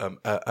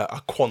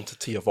a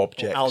quantity of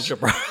objects,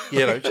 algebra,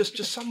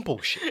 just some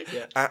bullshit.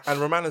 And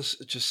Romana's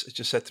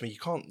just said to me,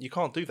 you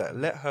can't do that.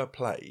 Let her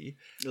play.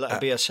 Let her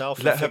be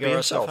herself. Let her be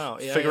herself.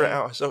 Out. Figure it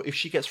out herself. If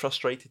she gets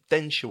frustrated,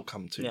 then she'll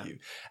come to you.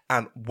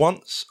 And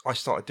once I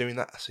started doing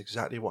that, that's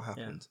exactly what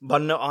happened.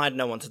 But no, I had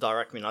no one to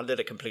direct me, and I did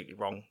it completely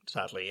wrong,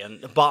 sadly.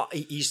 But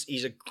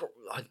he's a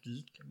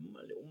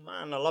little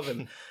man. I love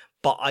him.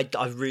 But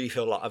I really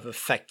feel like I've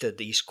affected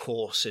his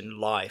course in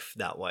life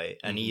that way,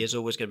 and he is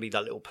always going to be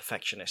that little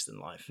perfectionist in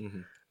life,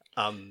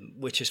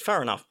 which is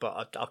fair enough.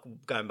 But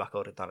going back, I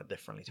would have done it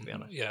differently, to be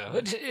honest. Yeah,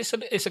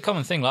 it's a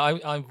common thing.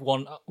 Like I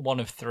want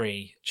one of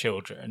 3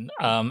 children,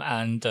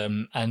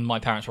 and my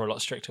parents were a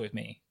lot stricter with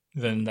me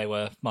than they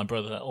were my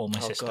brother or my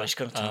sister. Oh God, he's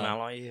going to turn out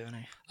like you, isn't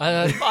he?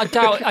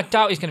 I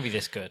doubt he's going to be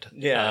this good.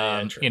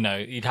 Yeah, true.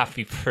 You'd have to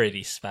be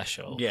pretty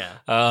special.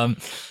 Yeah.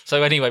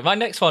 So anyway, my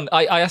next one,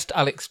 I asked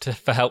Alex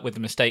for help with the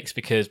mistakes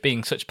because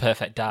being such a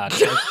perfect dad,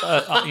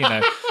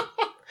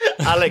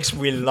 Alex,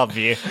 we love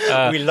you.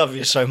 We love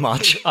you so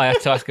much. I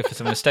had to ask her for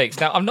some mistakes.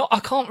 Now I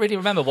can't really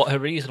remember what her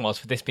reason was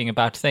for this being a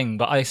bad thing,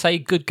 but I say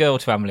good girl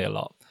to Emily a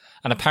lot,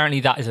 and apparently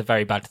that is a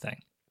very bad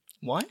thing.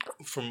 Why?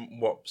 From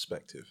what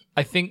perspective?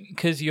 I think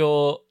because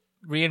you're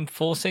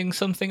reinforcing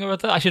something or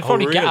other. I should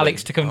probably get really?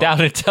 Alex to come down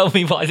and tell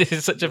me why this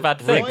is such a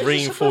bad thing.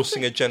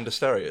 Reinforcing a gender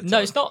stereotype. No,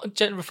 it's not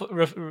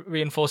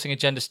reinforcing a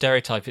gender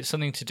stereotype. It's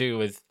something to do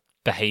with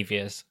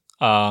behaviours.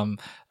 But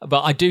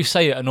I do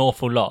say it an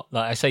awful lot.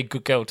 Like I say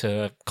 "good girl" to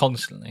her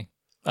constantly.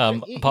 Apart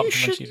from when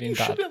she's being you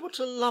bad. should be able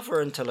to love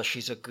her and tell her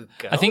she's a good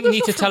girl. I think you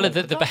need to tell her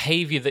that the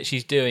behaviour that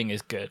she's doing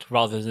is good,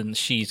 rather than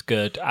she's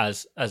good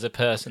as a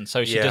person.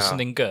 So she does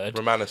something good.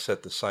 Romana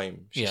said the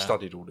same. She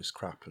studied all this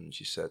crap, and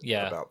she said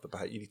about the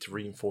behaviour. You need to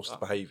reinforce the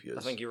behaviours.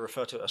 I think you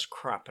refer to it as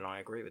crap, and I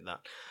agree with that.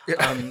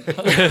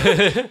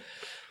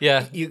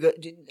 Yeah.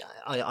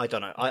 I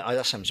don't know.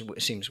 That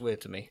seems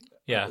weird to me.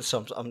 Yeah.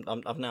 So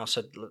I've now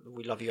said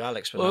we love you,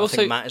 Alex, but Well, I also-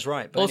 think Matt is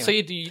right. But Also,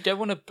 anyway. you don't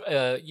want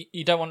to.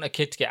 You don't want a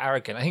kid to get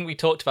arrogant. I think we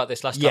talked about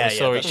this last time we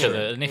saw that's each true.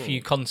 other. And if you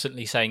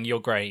constantly saying you're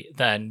great,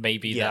 then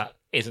maybe that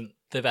isn't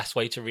the best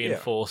way to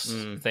reinforce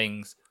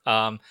things.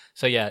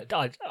 So yeah,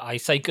 I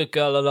say good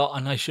girl a lot,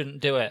 and I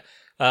shouldn't do it.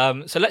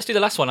 So let's do the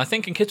last one. I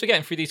think, in kids, we're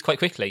getting through these quite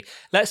quickly.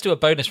 Let's do a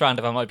bonus round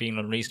of am I being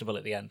unreasonable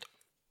at the end.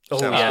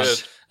 Sounds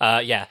yes.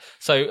 good. Yeah.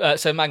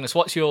 So Magnus,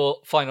 what's your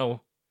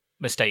final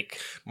mistake?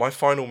 My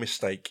final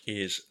mistake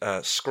is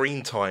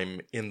screen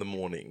time in the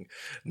morning.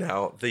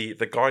 Now,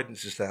 the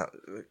guidance is that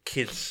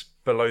kids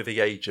below the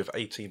age of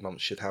 18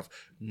 months should have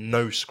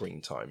no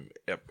screen time.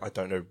 I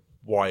don't know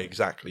why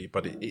exactly,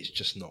 but it's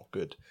just not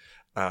good.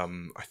 I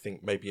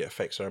think maybe it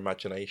affects their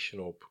imagination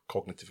or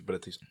cognitive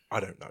abilities. I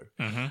don't know.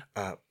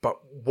 But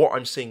what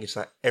I'm seeing is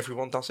that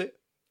everyone does it.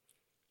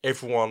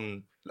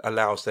 Everyone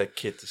allows their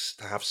kids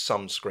to have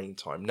some screen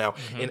time. Now,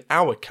 in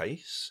our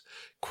case,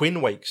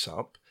 Quinn wakes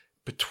up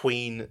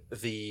between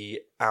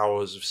the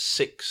hours of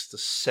 6 to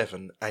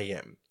 7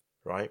 a.m.,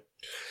 right?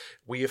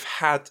 We have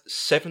had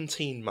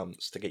 17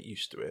 months to get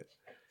used to it.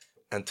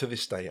 And to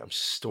this day, I'm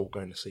still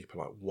going to sleep at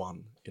like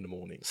 1 in the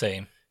morning.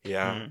 Same.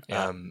 Yeah.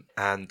 Yeah.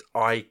 And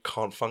I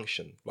can't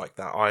function like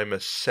that. I'm a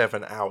 6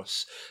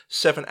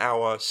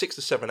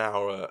 to 7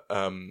 hour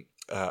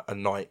a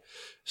night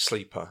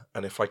sleeper.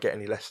 And if I get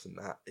any less than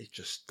that, it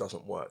just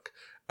doesn't work.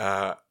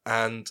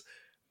 And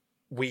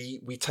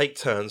we take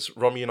turns.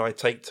 Romy and I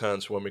take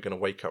turns when we're going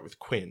to wake up with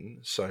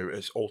Quinn. So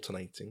it's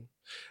alternating.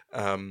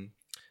 And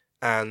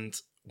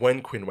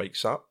when Quinn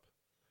wakes up,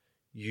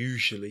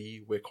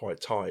 usually we're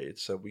quite tired.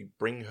 So we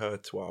bring her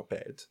to our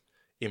bed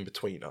in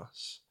between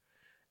us.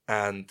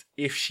 And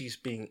if she's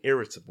being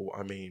irritable,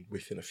 I mean,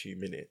 within a few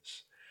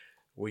minutes,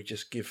 we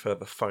just give her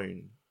the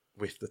phone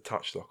with the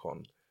touch lock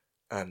on,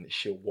 and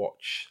she'll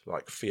watch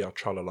like Fia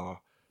Tralala,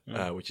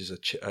 which is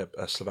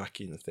a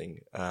Slovakian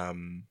thing,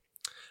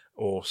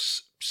 or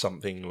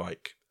something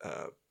like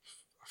I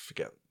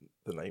forget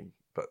the name,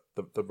 but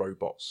the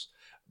robots,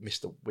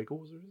 Mr.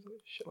 Wiggles or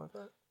shit like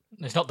that.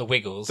 It's not the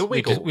Wiggles. The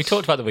Wiggles. We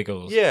talked about the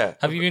Wiggles. Yeah.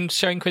 Have you been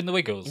showing Quinn the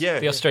Wiggles? Yeah.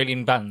 The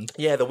Australian band.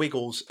 Yeah, the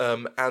Wiggles,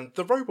 and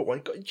the robot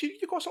one. You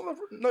guys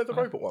don't know the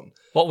robot one?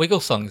 What Wiggle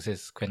songs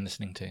is Quinn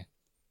listening to?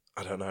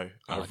 I don't know.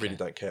 I Okay. really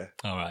don't care.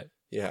 All right.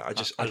 Yeah, I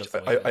love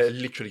the Wiggles. I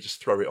literally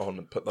just throw it on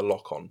and put the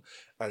lock on,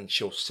 and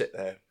she'll sit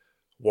there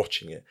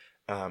watching it.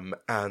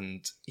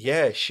 And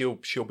yeah, she'll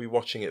be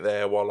watching it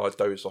there while I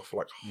doze off for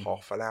like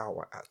half an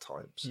hour at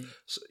times.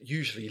 So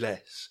usually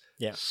less.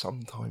 Yeah.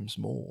 Sometimes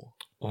more.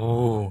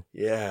 Oh.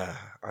 Yeah,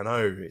 I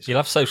know. You'll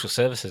have social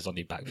services on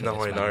your back. For No,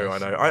 this, I know.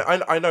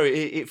 Magnus. I know.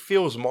 It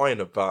feels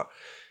minor, but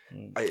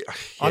I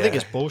think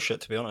it's bullshit,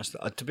 to be honest.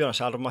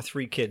 Out of my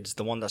 3 kids,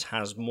 the one that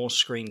has more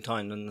screen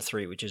time than the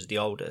 3, which is the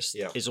oldest,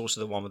 is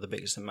also the one with the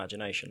biggest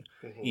imagination.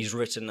 He's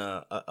written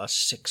a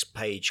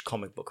 6-page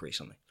comic book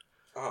recently.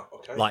 Ah,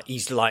 okay. Like,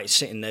 he's like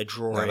sitting there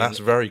drawing. No, that's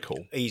very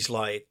cool. He's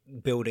like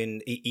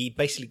building. He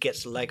basically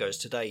gets Legos.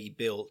 Today he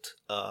built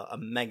a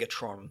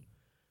Megatron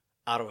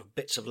out of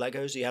bits of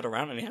Legos he had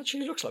around, and he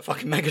actually looks like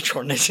fucking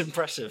Megatron. It's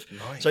impressive.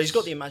 Nice. So he's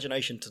got the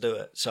imagination to do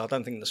it. So I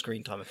don't think the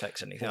screen time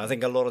affects anything. I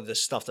think a lot of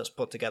this stuff that's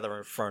put together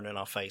and thrown in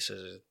our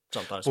faces is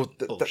sometimes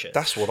bullshit.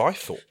 That's what I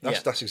thought. Yeah.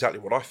 That's exactly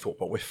what I thought.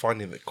 But we're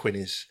finding that Quinn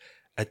is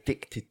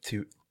addicted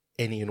to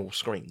any and all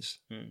screens.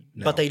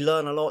 now. But they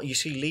learn a lot. You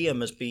see,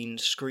 Liam has been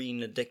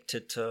screen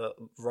addicted to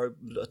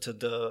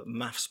the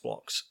maths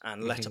blocks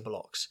and letter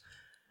blocks,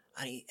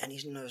 and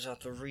he knows how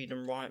to read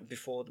and write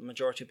before the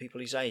majority of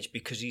people his age,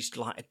 because he's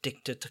like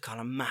addicted to kind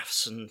of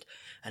maths and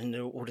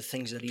all the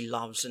things that he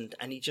loves, and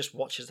he just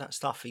watches that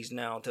stuff. He's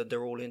now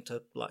they're all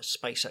into like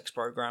SpaceX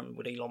program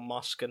with Elon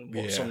Musk and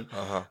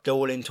they're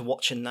all into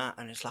watching that,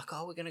 and it's like,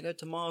 oh, we're gonna go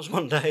to Mars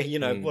one day,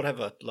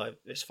 whatever. Like,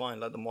 it's fine,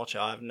 let them watch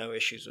it. I have no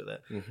issues with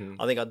it.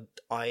 I think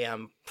I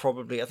am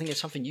probably, I think it's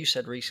something you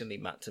said recently,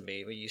 Matt, to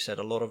me, where you said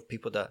a lot of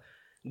people that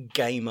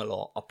game a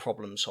lot are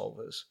problem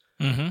solvers.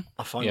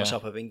 I find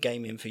myself, I've been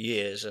gaming for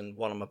years, and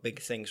one of my big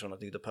things when I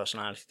do the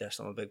personality test,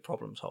 I'm a big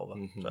problem solver.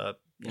 So,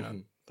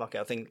 fuck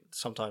it, I think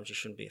sometimes you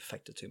shouldn't be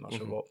affected too much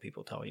with what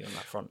people tell you on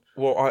that front.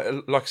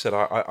 Well, like I said,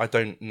 I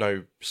don't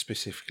know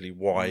specifically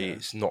why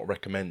it's not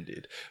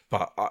recommended,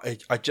 but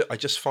I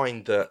just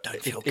find that...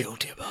 Don't feel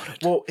guilty about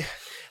it. Well,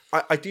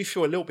 I do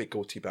feel a little bit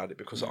guilty about it,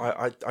 because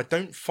I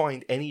don't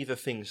find any of the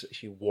things that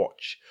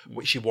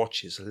which she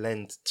watches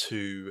lend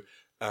to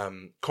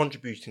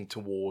contributing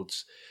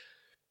towards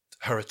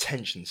her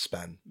attention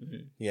span.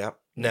 Yeah.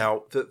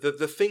 Now,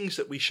 the things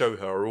that we show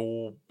her are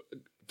all...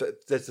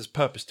 There's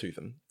purpose to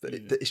them.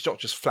 It's not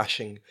just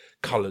flashing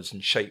colours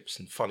and shapes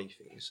and funny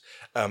things.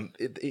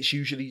 It's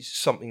usually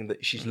something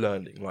that she's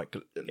learning, like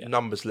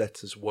numbers,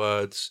 letters,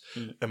 words,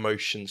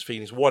 emotions,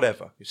 feelings,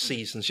 whatever,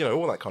 seasons,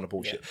 all that kind of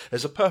bullshit.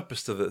 There's a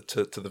purpose to the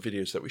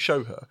videos that we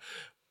show her.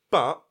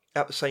 But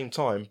at the same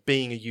time,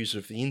 being a user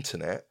of the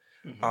internet,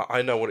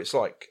 I know what it's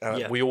like.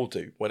 We all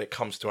do when it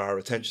comes to our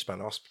attention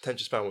span. Our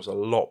attention span was a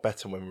lot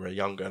better when we were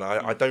younger, and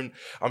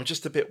I'm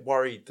just a bit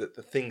worried that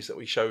the things that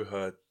we show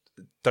her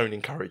don't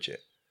encourage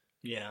it.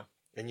 Yeah.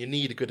 And you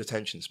need a good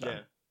attention span. Yeah.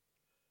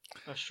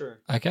 That's true.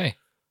 Okay.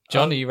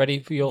 John, are you ready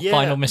for your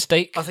final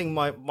mistake? I think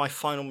my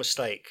final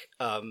mistake...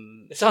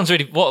 It sounds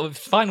really...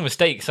 final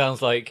mistake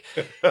sounds like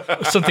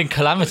something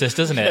calamitous,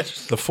 doesn't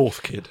it? The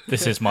fourth kid.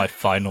 This is my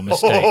final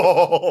mistake.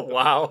 Oh,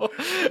 wow.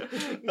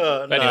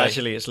 No, anyway.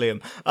 actually, it's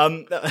Liam.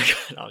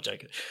 No, I'm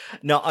joking.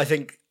 No, I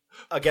think...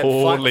 Again,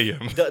 Poor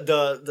Liam.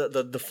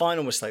 The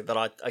final mistake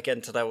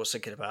that today I was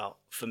thinking about,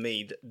 for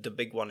me, the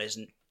big one is...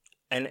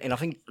 And I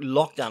think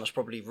lockdown has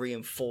probably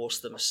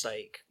reinforced the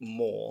mistake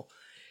more,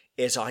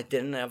 is I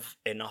didn't have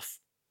enough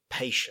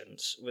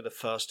patience with the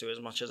first two as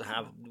much as I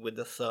have with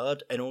the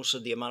third, and also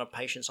the amount of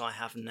patience I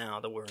have now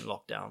that we're in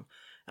lockdown,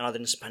 and I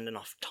didn't spend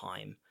enough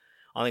time.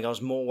 I think I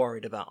was more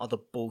worried about other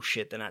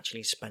bullshit than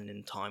actually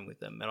spending time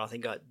with them. And I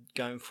think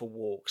going for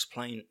walks,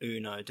 playing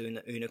Uno, doing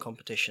the Uno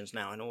competitions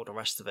now and all the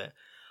rest of it,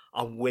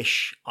 I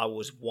wish I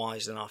was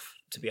wise enough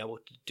to be able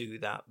to do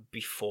that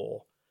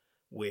before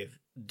with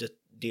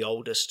the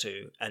oldest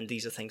two, and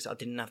these are things I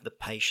didn't have the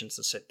patience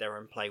to sit there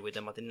and play with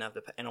them. I didn't have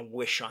and I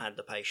wish I had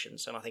the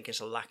patience, and I think it's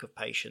a lack of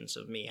patience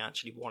of me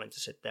actually wanting to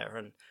sit there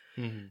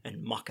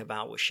and muck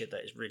about with shit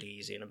that is really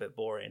easy and a bit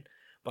boring.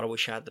 But I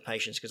wish I had the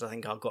patience, because I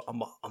think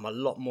I'm a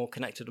lot more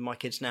connected with my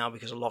kids now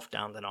because of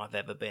lockdown than I've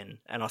ever been.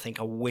 And I think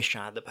I wish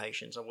I had the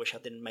patience. I wish I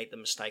didn't make the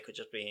mistake of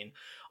just being,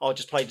 I'll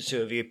just play the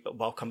two of you, but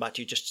I'll come back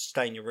to you, just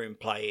stay in your room,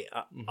 play.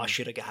 I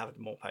should have had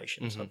more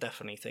patience. I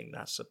definitely think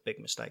that's a big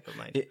mistake I've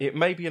made. It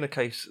may be in a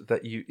case that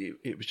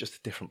it was just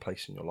a different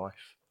place in your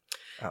life.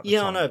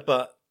 Yeah, I know,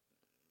 but...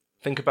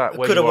 Think about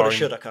where coulda, you are. Woulda,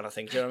 shoulda kind of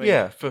thing. Do you know what I mean?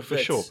 Yeah, for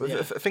sure.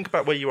 But think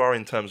about where you are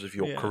in terms of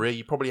your career.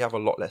 You probably have a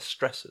lot less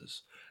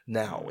stresses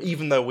now,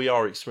 even though we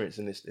are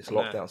experiencing this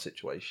lockdown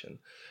situation.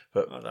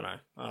 But I don't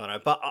know.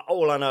 But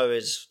all I know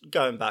is,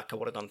 going back, I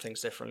would have done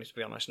things differently, to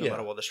be honest. No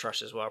matter what the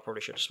stresses were, I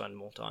probably should have spent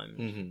more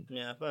time.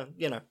 Yeah, but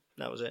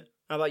that was it.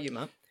 How about you,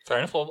 Matt? Fair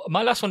enough. Well,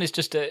 my last one is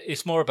just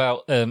it's more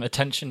about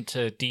attention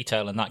to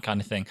detail and that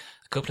kind of thing.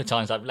 A couple of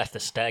times I've left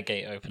the stair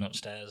gate open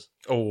upstairs.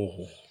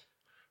 Oh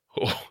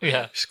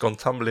yeah, she's gone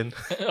tumbling.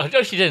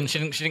 No, she didn't. She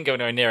didn't go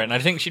anywhere near it. And I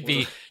think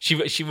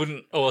she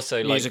wouldn't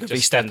also like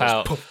just step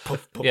out.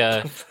 Puff,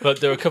 yeah, but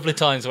there were a couple of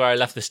times where I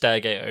left the stair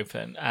gate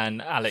open, and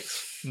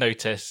Alex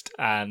noticed,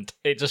 and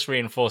it just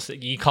reinforced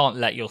that you can't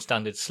let your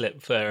standards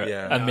slip for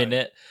a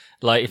minute.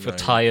 Like, if you're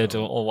tired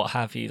or what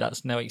have you,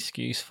 that's no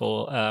excuse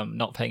for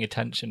not paying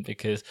attention,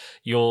 because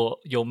your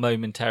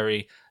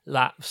momentary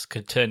lapse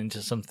could turn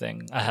into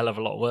something a hell of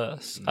a lot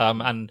worse.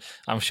 And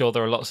I'm sure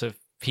there are lots of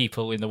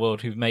people in the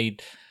world who've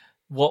made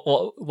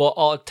what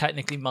are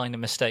technically minor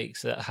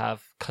mistakes that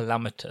have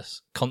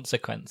calamitous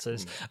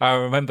consequences. I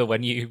remember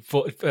when you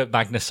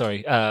Magnus,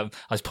 I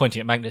was pointing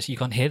at Magnus. You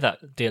can't hear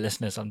that, dear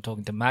listeners. I'm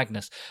talking to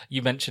Magnus.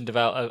 You mentioned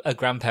about a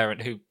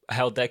grandparent who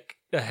held their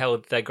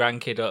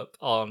grandkid up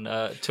on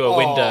to a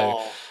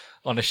window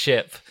on a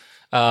ship.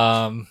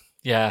 Yeah.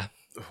 And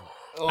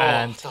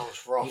that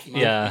was rough,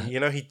 man.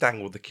 Yeah. He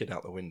dangled the kid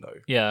out the window.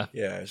 Yeah.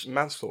 Yeah, it's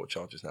manslaughter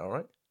charges now,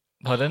 right?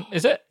 Pardon?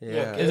 Is it?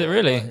 Yeah. Is it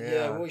really?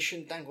 Yeah, well, you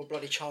shouldn't dangle a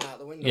bloody child out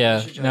the window. Yeah,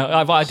 should you? no,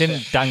 I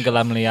didn't dangle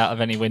Emily out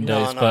of any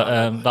windows, No,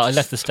 but I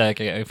left the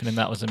stairgate open, and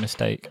that was a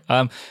mistake.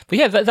 But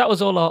yeah, that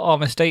was all our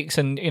mistakes,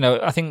 and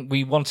I think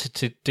we wanted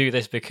to do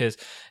this because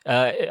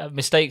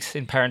mistakes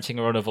in parenting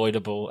are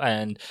unavoidable,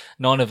 and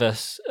none of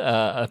us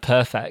are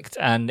perfect.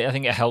 And I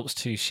think it helps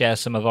to share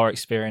some of our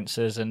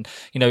experiences, and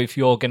if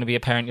you're going to be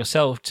a parent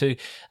yourself, to,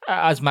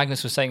 as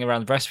Magnus was saying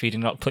around breastfeeding,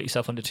 not put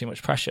yourself under too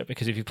much pressure,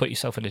 because if you put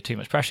yourself under too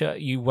much pressure,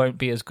 you won't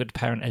be as good a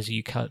parent as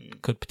you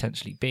could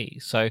potentially be.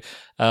 So,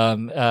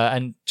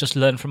 and just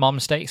learn from our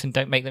mistakes and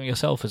don't make them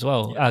yourself as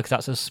well, because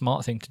that's a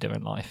smart thing to do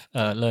in life.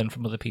 Learn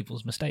from other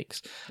people's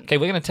mistakes. Okay,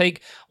 we're going to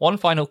take one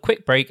final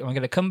quick break, and we're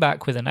going to come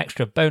back with an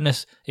extra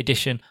bonus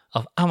edition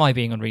of Am I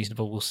Being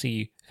Unreasonable? We'll see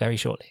you very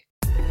shortly.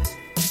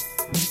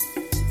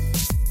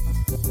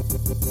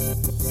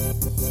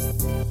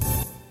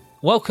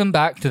 Welcome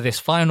back to this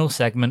final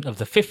segment of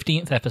the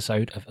 15th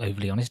episode of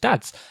Overly Honest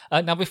Dads.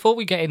 Now, before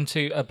we get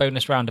into a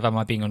bonus round of Am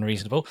I Being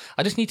Unreasonable,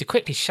 I just need to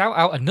quickly shout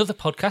out another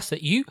podcast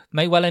that you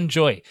may well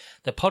enjoy.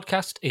 The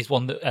podcast is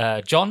one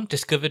that John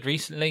discovered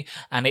recently,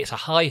 and it's a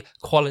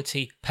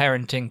high-quality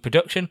parenting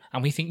production,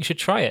 and we think you should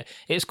try it.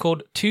 It's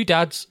called Two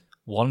Dads,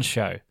 One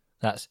Show.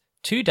 That's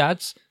Two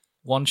Dads,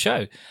 One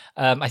Show.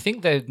 I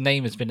think the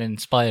name has been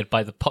inspired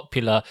by the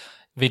popular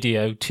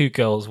video Two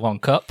Girls, One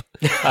Cup.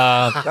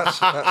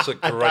 That's a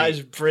great. That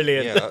is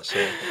brilliant.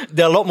 Yeah,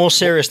 they're a lot more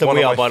serious than one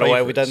we of are, my by the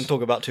way. We favourites. don't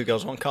talk about Two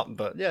Girls, One Cup,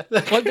 but yeah.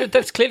 Well,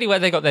 that's clearly where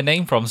they got their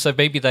name from, so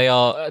maybe they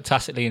are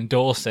tacitly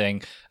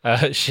endorsing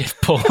shit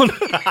porn.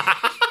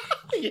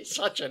 You're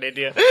such an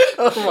idiot.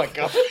 Oh my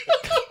god.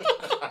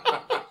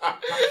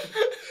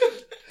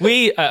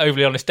 We, at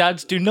Overly Honest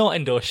Dads, do not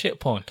endorse shit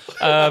porn.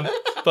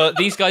 But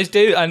these guys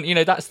do, and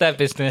that's their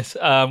business.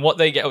 What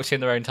they get up to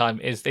in their own time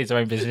is their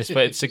own business.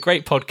 But it's a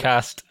great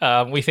podcast.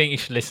 We think you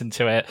should listen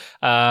to it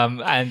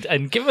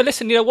and give it a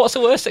listen. What's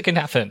the worst that can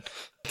happen?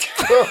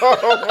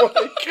 Oh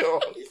my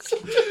god!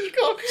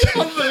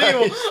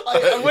 Unbelievable.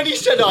 And when he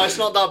said, it's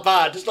not that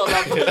bad, it's not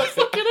that bad.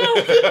 Fucking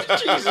hell.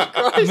 Jesus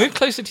Christ. Move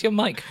closer to your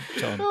mic,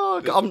 John.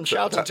 Oh, God, I'm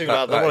shouting too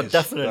loud. I want to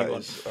deafen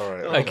anyone. All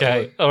right.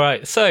 Okay, all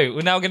right. So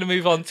we're now going to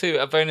move on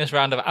to a bonus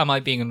round of Am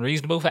I Being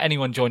Unreasonable? For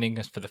anyone joining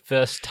us for the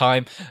first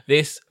time,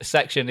 this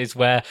section is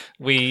where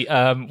we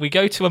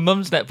go to a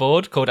Mumsnet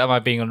board called Am I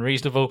Being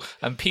Unreasonable?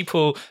 And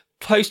people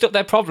post up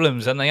their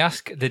problems, and they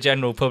ask the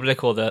general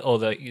public or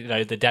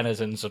the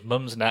denizens of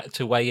Mumsnet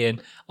to weigh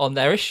in on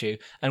their issue,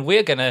 and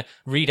we're going to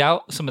read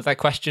out some of their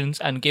questions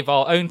and give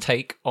our own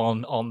take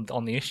on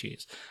the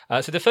issues.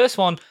 So the first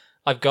one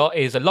I've got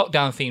is a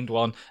lockdown themed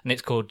one, and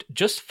it's called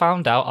Just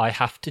Found Out I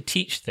Have to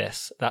Teach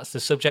This. That's the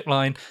subject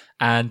line,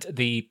 and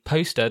the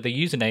poster, the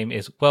username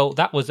is, well,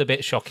 that was a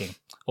bit shocking,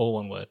 all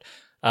one word.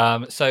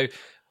 So,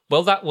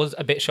 well, that was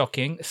a bit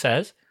shocking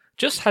says,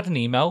 just had an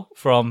email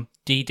from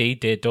DD,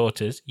 Dear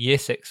Daughters, Year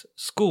 6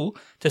 school,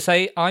 to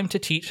say I'm to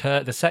teach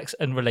her the sex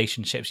and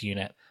relationships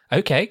unit.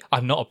 Okay,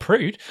 I'm not a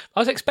prude.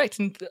 I was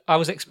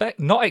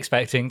not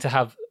expecting to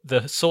have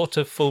the sort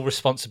of full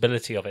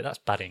responsibility of it. That's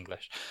bad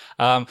English.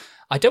 I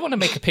don't want to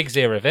make a pig's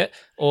ear of it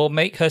or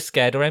make her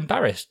scared or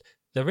embarrassed.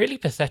 The really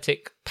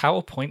pathetic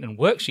PowerPoint and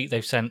worksheet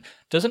they've sent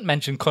doesn't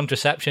mention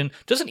contraception,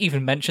 doesn't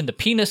even mention the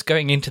penis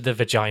going into the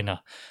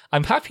vagina.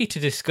 I'm happy to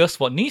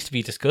discuss what needs to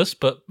be discussed,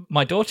 but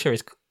my daughter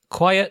is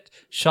quiet,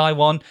 shy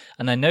one,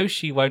 and I know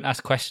she won't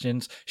ask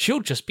questions. She'll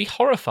just be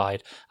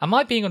horrified. Am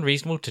I being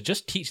unreasonable to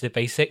just teach the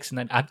basics and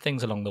then add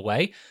things along the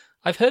way?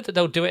 I've heard that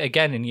they'll do it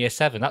again in Year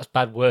 7. That's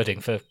bad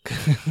wording for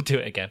do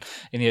it again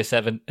in Year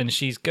 7. And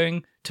she's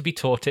going to be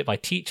taught it by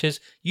teachers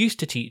used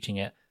to teaching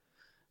it.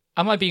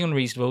 Am I being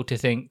unreasonable to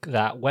think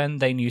that when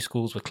they knew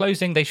schools were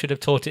closing, they should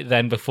have taught it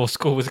then before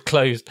school was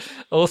closed?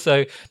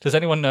 Also, does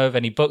anyone know of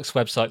any books,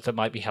 websites that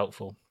might be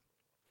helpful?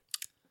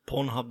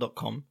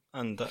 Pornhub.com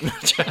and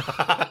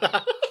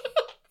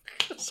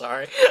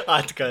sorry, I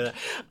had to go there.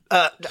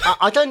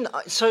 I don't.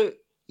 So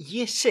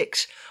Year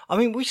 6. I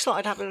mean, we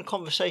started having a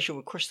conversation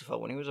with Christopher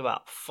when he was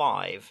about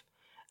 5,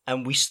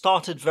 and we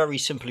started very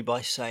simply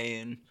by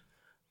saying,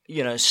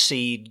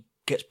 seed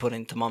gets put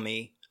into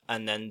mummy,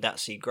 and then that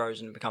seed grows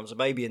and becomes a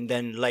baby, and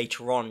then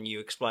later on you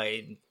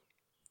explain,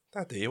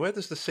 Daddy, where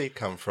does the seed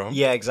come from?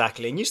 yeah,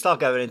 exactly. And you start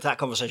going into that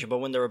conversation, but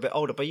when they're a bit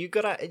older. But you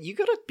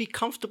gotta be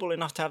comfortable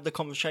enough to have the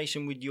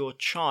conversation with your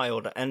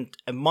child. And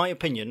in my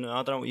opinion, I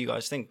don't know what you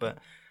guys think, but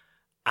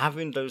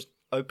having those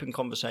open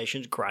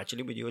conversations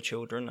gradually with your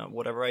children at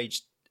whatever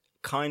age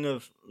kind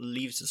of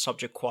leaves the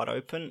subject quite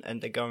open,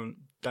 and they don't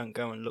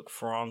go and look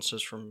for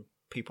answers from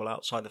people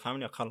outside the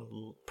family. I kind of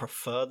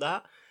prefer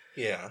that.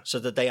 Yeah. So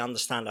that they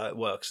understand how it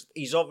works.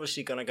 He's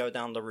obviously going to go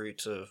down the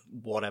route of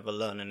whatever,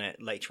 learning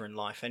it later in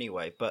life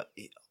anyway. But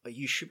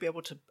you should be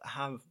able to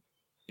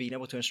being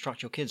able to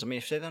instruct your kids. I mean,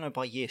 if they don't know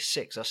by Year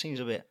 6, that seems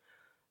a bit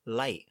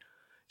late.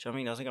 Do you know what I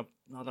mean? I think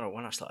I don't know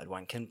when I started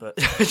wanking, but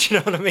do you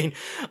know what I mean?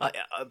 I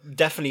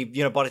definitely,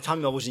 by the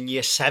time I was in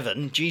Year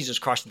 7, Jesus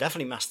Christ,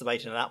 definitely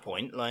masturbating at that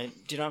point. Like,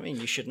 do you know what I mean?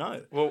 You should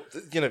know. Well,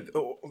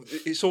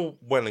 it's all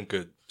well and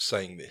good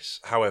saying this.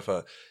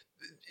 However,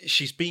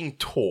 she's being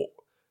taught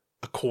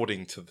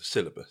according to the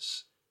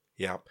syllabus.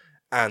 Yeah.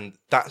 And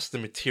that's the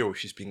material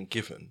she's been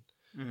given.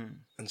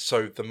 And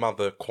so the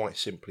mother quite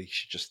simply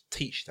should just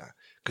teach that.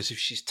 Because if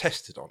she's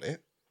tested on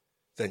it,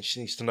 then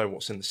she needs to know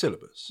what's in the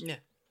syllabus. Yeah.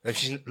 And if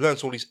she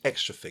learns all these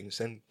extra things,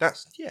 then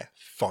that's,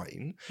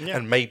 fine. Yeah.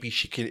 And maybe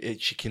she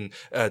can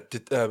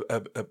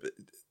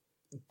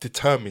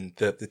determine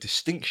the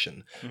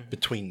distinction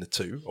between the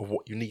two of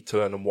what you need to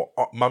learn and what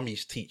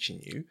mummy's teaching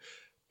you.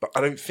 But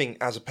I don't think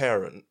as a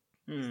parent,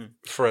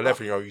 for an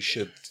 11-year-old, you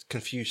should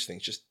confuse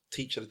things. Just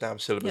teach her the damn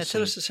syllabus. Yeah,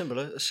 tell us the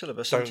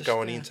syllabus. Don't go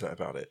on the internet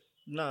about it.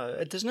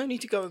 No, there's no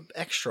need to go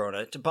extra on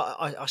it. But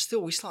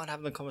we started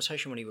having a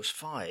conversation when he was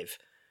 5.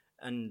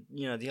 And,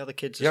 the other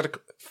kids... He had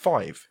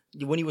 5?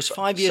 When he was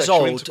 5 years Sexual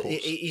old,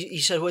 intercourse. he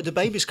said, where do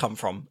babies come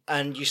from?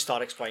 And you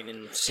start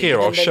explaining... Here,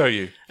 I'll show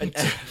you. And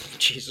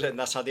Jesus, and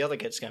that's how the other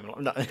kids came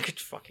along. No,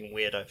 fucking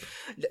weirdo.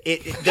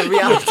 The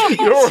reality...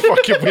 You're a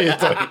fucking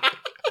weirdo.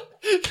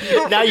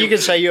 Now you can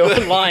say your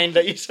line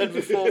that you said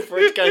before for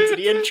it to go into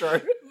the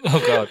intro.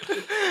 Oh, God.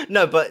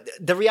 No, but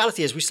the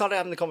reality is we started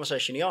having the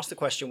conversation. He asked the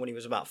question when he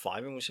was about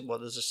 5, and we said, well,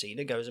 there's a scene.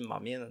 It goes in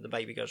mummy, and then the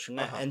baby goes from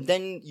there. And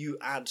then you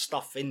add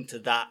stuff into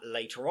that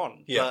later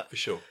on. Yeah, but, for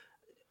sure.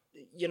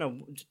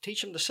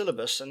 Teach them the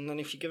syllabus, and then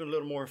if you give them a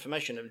little more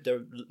information, they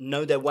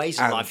know their ways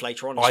in life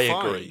later on. It's I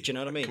fine. agree. Do you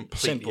know what I mean?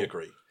 Completely Simple.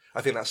 agree.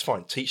 I think that's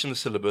fine. Teach them the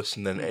syllabus,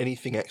 and then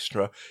anything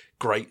extra,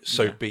 great,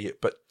 so be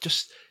it. But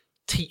just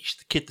teach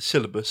the kid the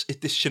syllabus.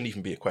 This shouldn't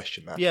even be a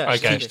question, man. Yeah,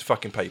 Just okay. teach the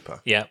fucking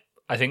paper. Yeah,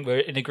 I think we're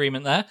in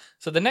agreement there.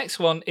 So the next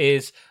one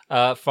is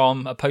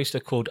from a poster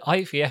called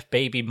IVF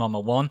Baby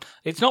Mama 1.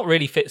 It's not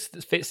really fits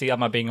the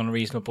Am I Being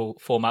Unreasonable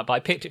format, but I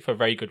picked it for a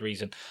very good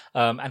reason.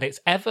 And it's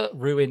ever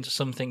ruined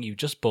something you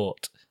just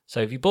bought.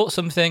 So if you bought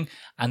something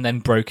and then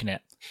broken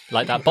it,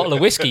 like that bottle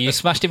of whiskey you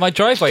smashed in my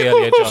driveway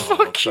earlier,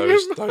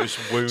 John. Those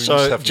wounds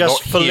So have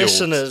just not for healed.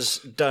 listeners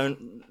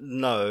don't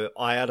know,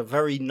 I had a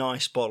very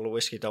nice bottle of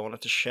whiskey that I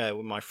wanted to share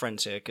with my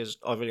friends here because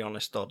I'll be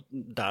honest,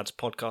 Dad's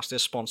podcast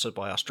is sponsored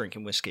by us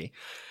drinking whiskey.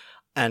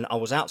 And I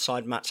was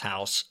outside Matt's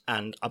house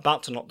and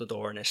about to knock the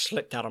door and it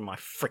slipped out of my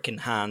freaking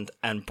hand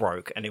and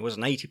broke. And it was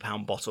an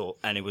 £80 bottle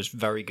and it was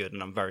very good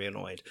and I'm very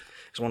annoyed.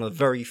 It's one of the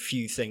very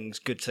few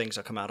good things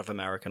that come out of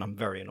America and I'm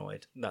very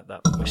annoyed that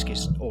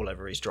whiskey's all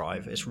over his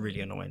drive. It's really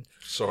annoying.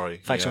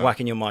 Sorry. Thanks for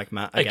whacking your mic,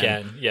 Matt.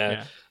 Again,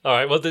 yeah. All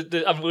right, well,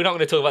 we're not going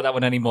to talk about that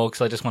one anymore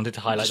because I just wanted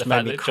to highlight Just the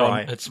fact made me that John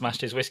cry. had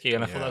smashed his whiskey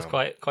and I thought that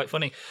was quite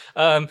funny.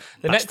 The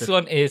next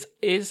one is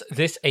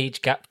this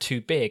age gap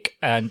too big?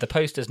 And the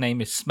poster's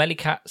name is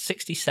Smellycat67.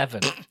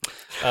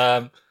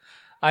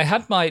 I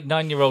had my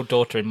 9-year-old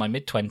daughter in my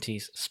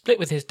mid-20s, split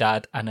with his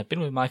dad, and have been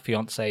with my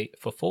fiancé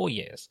for 4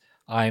 years.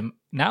 I'm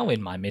now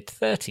in my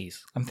mid-30s.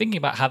 I'm thinking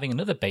about having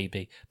another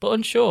baby, but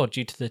unsure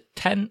due to the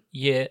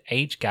 10-year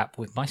age gap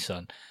with my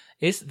son.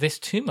 Is this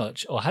too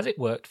much, or has it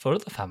worked for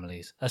other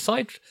families?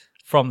 Aside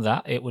from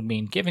that, it would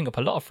mean giving up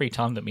a lot of free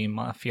time that me and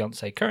my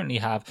fiancé currently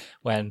have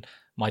when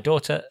my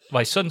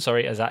son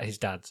is at his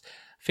dad's.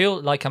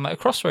 Feel like I'm at a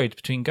crossroads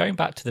between going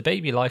back to the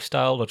baby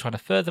lifestyle or trying to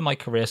further my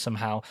career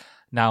somehow.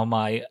 Now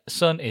my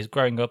son is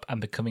growing up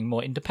and becoming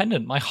more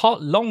independent. My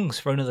heart longs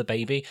for another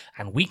baby,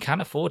 and we can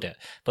afford it.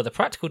 But the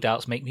practical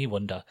doubts make me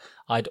wonder.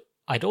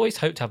 I'd always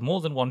hoped to have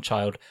more than one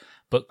child,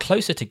 but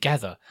closer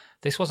together.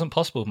 This wasn't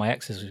possible with my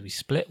exes as we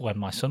split when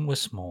my son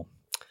was small.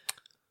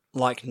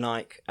 Like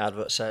Nike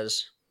advert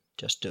says,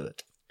 just do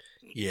it.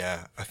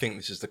 Yeah, I think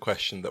this is the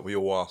question that we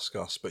all ask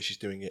us, but she's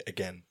doing it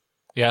again.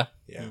 Yeah?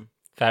 Yeah.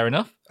 Fair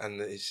enough. And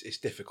it's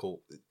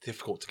difficult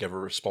to give a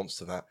response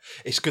to that.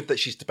 It's good that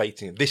she's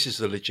debating it. This is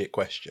a legit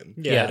question.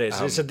 Yeah, it is.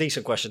 It's a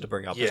decent question to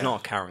bring up. It's yeah. not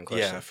a Karen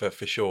question. Yeah,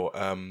 for sure.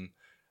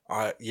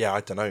 I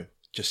don't know.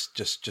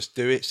 Just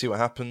do it. See what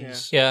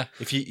happens. Yeah.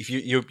 If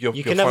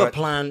you can never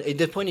plan.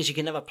 The point is, you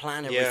can never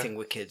plan everything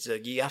with kids.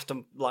 You have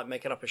to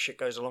make it up as shit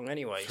goes along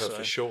anyway.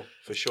 For sure.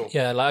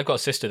 Yeah, like I've got a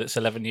sister that's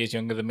 11 years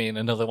younger than me, and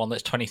another one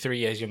that's 23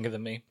 years younger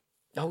than me.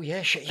 Oh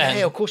yeah, shit.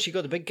 Yeah, of course you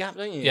got the big gap,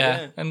 don't you?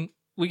 Yeah, and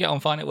we get on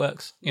fine. It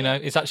works. You know,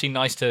 it's actually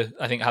nice to,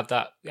 I think, have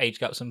that age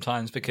gap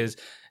sometimes because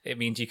it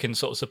means you can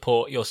sort of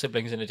support your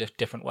siblings in a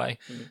different way.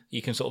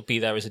 You can sort of be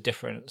there as a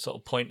different sort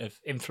of point of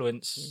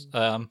influence.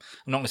 I'm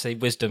not going to say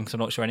wisdom because I'm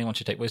not sure anyone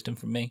should take wisdom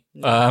from me.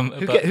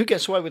 Who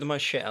gets away with the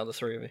most shit out of the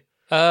three of you?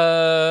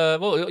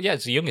 Well, yeah,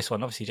 it's the youngest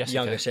one, obviously, Jessica.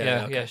 Youngest,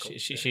 yeah. Okay, cool.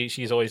 Cool.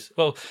 She's always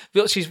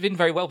she's been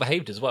very well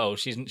behaved as well.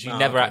 She's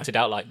never acted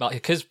out like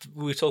because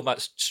we were talking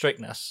about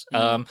strictness.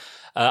 I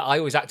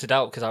always acted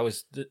out because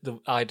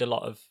I had a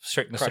lot of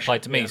strictness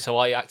applied to me, so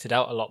I acted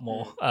out a lot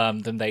more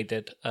than they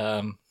did.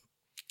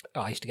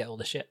 I used to get all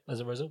the shit as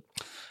a result.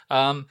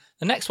 The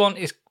next one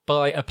is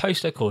by a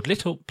poster called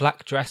Little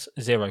Black Dress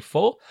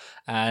 04,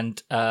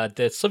 and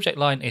the subject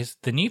line is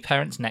The New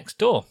Parents Next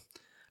Door.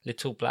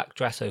 Little Black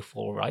Dress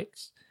 04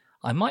 writes,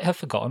 I might have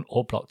forgotten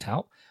or blocked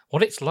out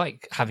what it's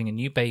like having a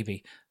new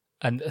baby.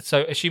 And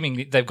so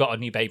assuming they've got a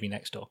new baby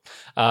next door,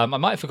 I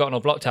might have forgotten or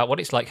blocked out what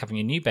it's like having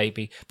a new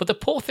baby, but the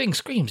poor thing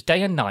screams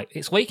day and night.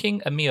 It's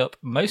waking me up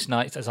most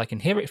nights as I can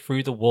hear it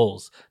through the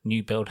walls.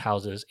 New build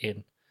houses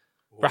in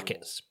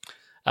brackets.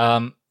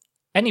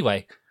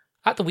 Anyway,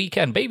 At the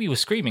weekend, baby was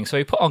screaming, so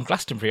we put on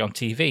Glastonbury on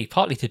TV,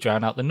 partly to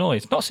drown out the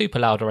noise. Not super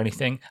loud or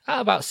anything,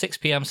 at about 6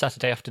 p.m.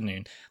 Saturday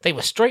afternoon. They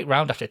were straight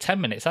round after 10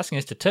 minutes, asking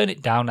us to turn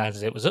it down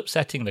as it was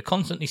upsetting the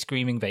constantly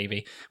screaming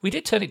baby. We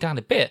did turn it down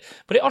a bit,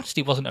 but it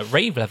honestly wasn't at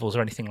rave levels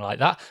or anything like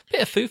that.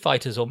 Bit of Foo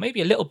Fighters or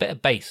maybe a little bit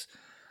of bass.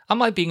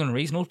 Am I being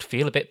unreasonable to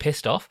feel a bit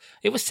pissed off?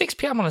 It was 6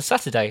 p.m. on a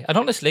Saturday, and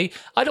honestly,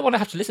 I don't want to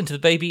have to listen to the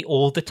baby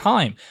all the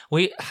time.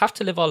 We have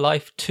to live our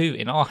life too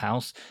in our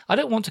house. I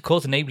don't want to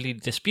cause a neighbourly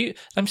dispute.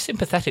 I'm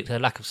sympathetic to her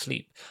lack of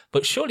sleep.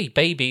 But surely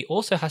baby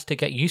also has to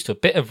get used to a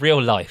bit of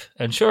real life.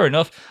 And sure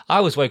enough,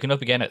 I was woken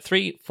up again at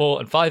 3, 4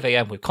 and 5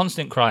 a.m. with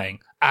constant crying.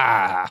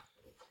 Ah!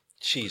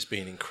 She's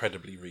been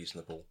incredibly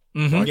reasonable.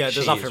 Mm-hmm. Yeah,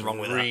 there's nothing wrong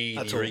with that. Really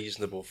At all.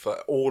 reasonable for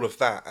all of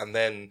that, and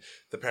then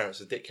the parents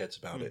are dickheads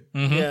about it.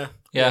 Mm-hmm.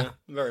 Yeah,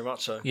 very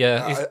much so.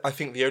 Yeah, I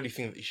think the only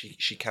thing that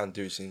she can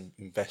do is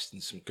invest in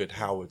some good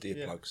Howard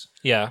earplugs.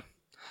 yeah.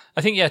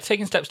 I think,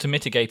 taking steps to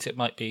mitigate it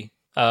might be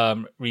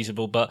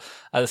reasonable, but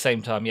at the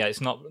same time,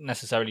 it's not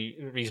necessarily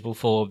reasonable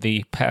for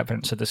the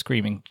parents of the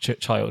screaming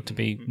child to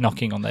be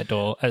knocking on their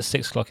door at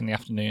 6 o'clock in the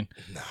afternoon.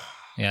 No.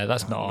 Yeah,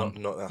 that's not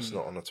on. That's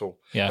not on at all.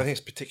 Yeah. I think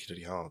it's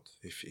particularly hard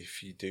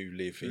if you do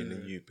live in a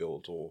new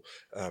build or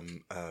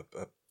a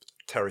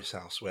terrace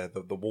house where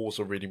the walls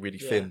are really, really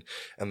thin,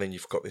 and then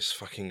you've got this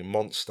fucking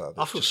monster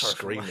that's just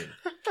screaming.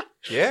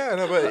 Yeah,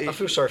 no, but I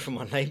feel sorry for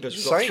my neighbours.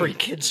 We've got Same. 3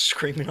 kids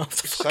screaming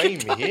off the same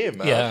fucking here,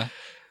 man. Yeah.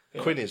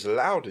 Quinn is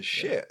loud as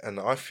shit, and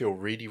I feel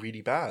really,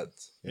 really bad.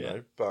 You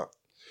know, but.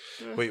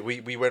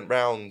 We went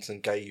round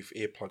and gave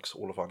earplugs to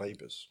all of our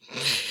neighbours.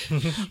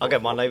 I'll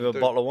get my neighbour a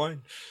bottle of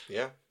wine.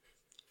 Yeah.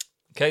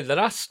 Okay, the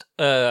last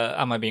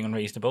Am I Being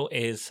Unreasonable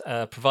is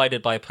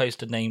provided by a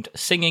poster named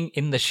Singing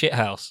in the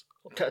Shithouse.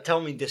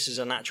 Tell me this is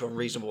an actual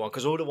unreasonable one,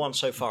 because all the ones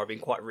so far have been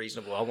quite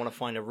reasonable. I want to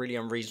find a really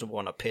unreasonable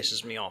one that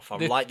pisses me off. I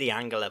like the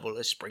anger level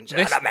this brings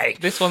out of me.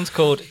 This one's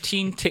called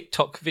Teen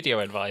TikTok Video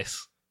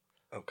Advice.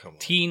 Oh, come on.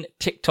 Teen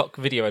TikTok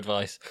Video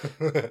Advice.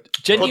 Put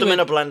them in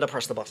a blender,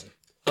 press the button.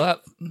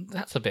 Well,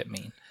 that's a bit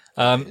mean.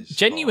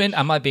 Genuine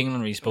Am I Being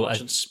Unreasonable?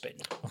 Watch and spin.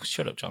 Oh,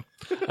 shut up, John.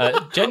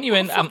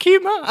 Genuine Fuck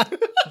you, man.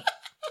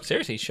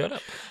 Seriously, shut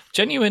up.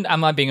 Genuine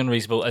Am I Being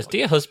Unreasonable as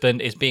dear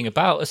husband is being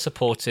about as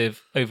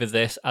supportive over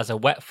this as a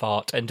wet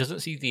fart and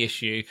doesn't see the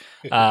issue.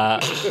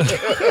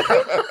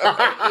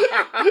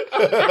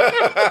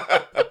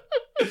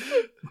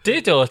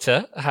 Dear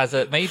daughter has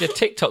made a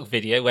TikTok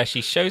video where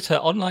she shows her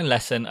online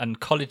lesson and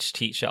college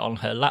teacher on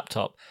her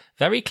laptop.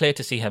 Very clear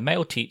to see her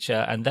male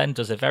teacher, and then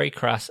does a very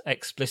crass,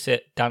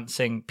 explicit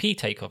dancing pee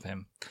take of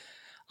him.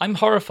 I'm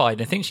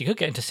horrified and think she could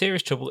get into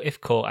serious trouble if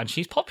caught, and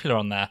she's popular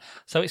on there,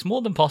 so it's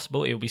more than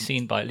possible it will be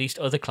seen by at least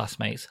other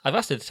classmates. I've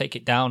asked her to take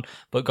it down,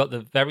 but got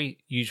the very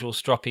usual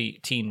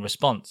stroppy teen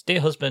response.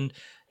 Dear husband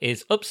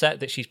is upset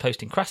that she's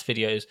posting crass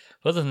videos,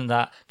 but other than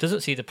that,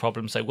 doesn't see the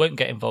problem, so won't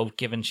get involved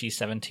given she's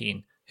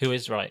 17. Who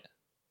is right?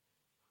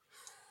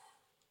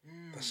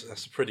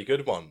 That's a pretty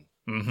good one.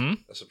 Mm-hmm.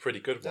 That's a pretty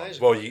good one.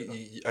 Well,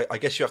 I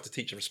guess you have to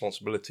teach a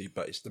responsibility,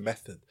 but it's the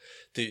method.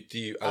 Do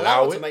you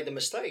allow it to make the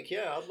mistake?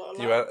 Yeah,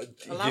 do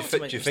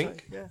you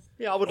think?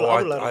 Yeah, I would. Oh,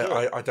 I would let her do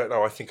it. I don't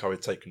know. I think I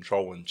would take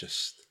control and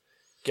just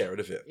get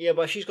rid of it. Yeah,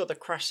 but if she's got the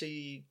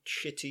crassy,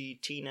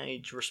 shitty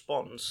teenage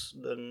response,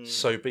 then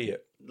So be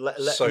it. let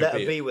her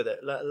be with it.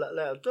 Let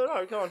her.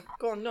 No,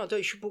 go on. No,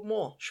 you should put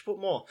more.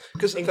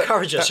 Because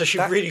Encourage her so she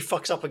really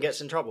fucks up and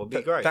gets in trouble. It'd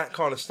be great. That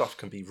kind of stuff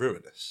can be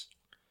ruinous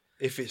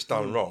if it's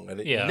done wrong, and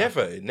it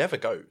never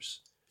goes.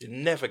 It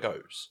never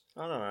goes.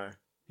 I don't know.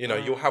 You know,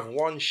 you'll have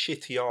one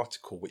shitty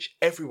article which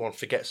everyone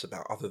forgets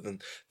about, other than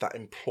that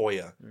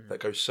employer that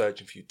goes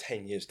searching for you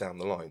 10 years down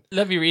the line.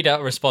 Let me read out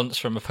a response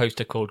from a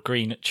poster called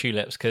Green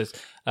Tulips, because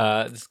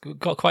it's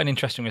got quite an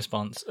interesting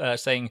response,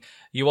 saying,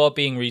 you are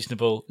being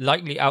reasonable.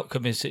 Likely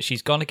outcome is that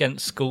she's gone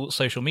against school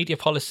social media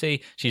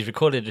policy. She's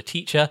recorded a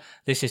teacher.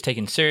 This is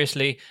taken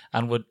seriously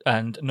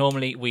and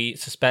normally we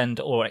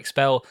suspend or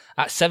expel.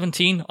 At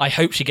 17, I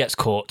hope she gets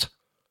caught.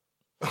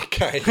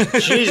 Okay.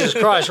 Jesus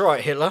Christ, right,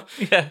 Hitler?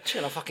 Yeah.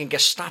 She's a fucking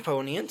Gestapo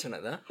on the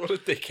internet there. What a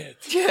dickhead.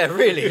 Yeah,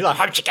 really. Like,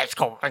 hope she gets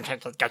caught and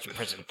goes to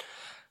prison.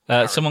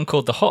 Someone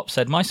called The Hop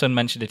said, my son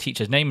mentioned a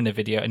teacher's name in the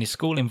video and his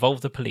school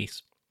involved the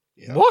police.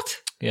 Yeah.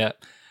 What? Yeah.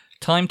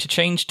 Time to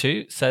change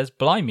to says,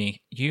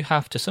 blimey, you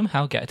have to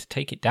somehow get her to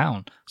take it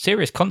down.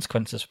 Serious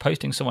consequences for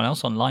posting someone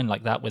else online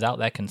like that without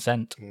their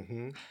consent.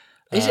 Mm-hmm.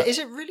 Is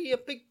it really a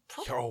big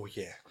problem? Oh,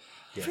 yeah.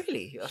 Yeah.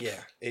 Really? Yeah,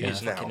 it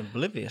is now. Fucking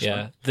oblivious. Yeah.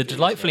 Man. The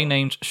delightfully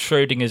named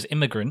Schrodinger's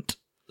immigrant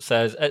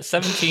says, at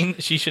 17,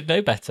 she should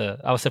know better.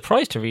 I was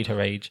surprised to read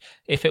her age.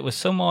 If it was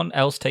someone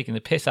else taking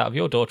the piss out of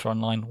your daughter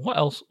online,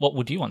 what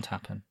would you want to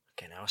happen?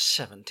 Okay, now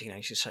 17,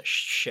 I should set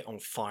shit on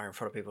fire in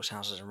front of people's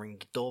houses and ring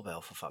the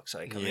doorbell, for fuck's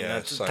sake. I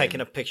mean, same. taking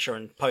a picture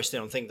and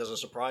posting on thing doesn't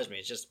surprise me.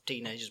 It's just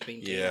teenagers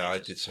being teenagers. Yeah, I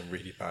did some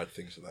really bad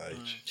things at that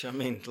age. Do you know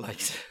what I mean? Like,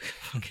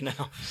 fucking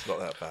hell. It's not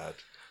that bad.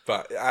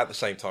 But at the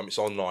same time, it's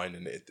online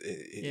and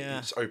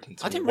it's open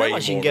to I didn't way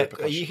realize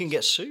more you can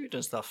get sued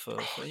and stuff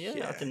for I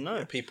didn't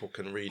know. People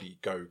can really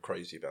go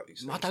crazy about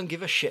these things. I don't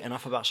give a shit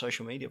enough about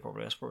social media.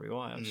 Probably that's probably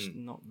why I'm just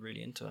not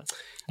really into it.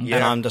 Yeah.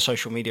 And I'm the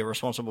social media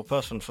responsible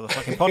person for the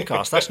fucking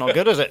podcast. That's not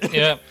good, is it?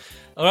 Yeah.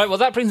 All right. Well,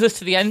 that brings us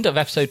to the end of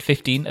episode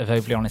 15 of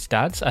Overly Honest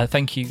Dads.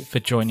 Thank you for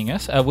joining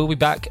us. We'll be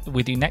back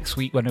with you next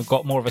week when we've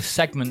got more of a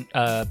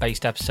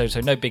segment-based episode.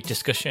 So no big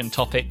discussion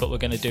topic, but we're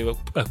going to do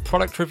a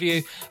product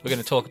review. We're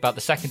going to talk about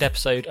the second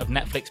episode of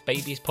Netflix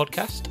Babies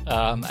podcast.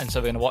 And so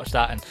we're going to watch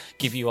that and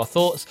give you our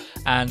thoughts.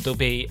 And there'll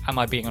be Am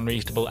I Being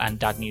Unreasonable and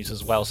Dad News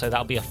as well. So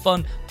that'll be a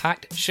fun,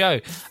 packed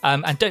show.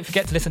 And don't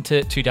forget to listen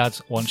to Two Dads,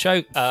 One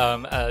Show,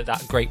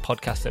 that great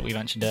podcast that we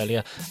mentioned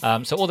earlier.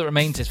 So all that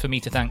remains is for me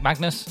to thank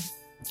Magnus.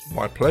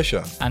 My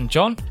pleasure. And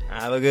John.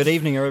 Have a good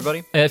evening,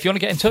 everybody. If you want to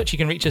get in touch, you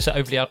can reach us at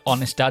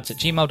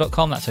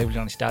overlyhonestdads@gmail.com. That's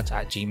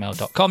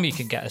overlyhonestdads@gmail.com. You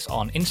can get us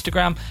on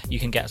Instagram. You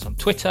can get us on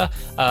Twitter.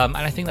 And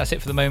I think that's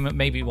it for the moment.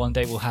 Maybe one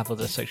day we'll have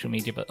other social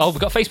media. But we've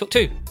got Facebook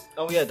too.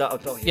 Oh, yeah.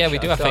 We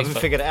do have I haven't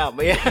Facebook. figured it out,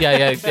 but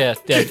yeah.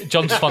 Yeah.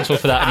 John's responsible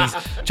for that.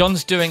 And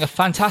John's doing a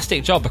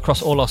fantastic job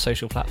across all our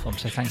social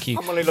platforms. So thank you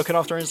I'm only looking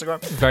after Instagram.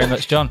 very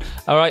much, John.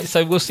 All right.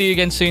 So we'll see you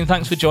again soon.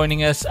 Thanks for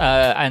joining us.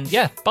 And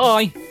yeah,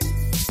 bye.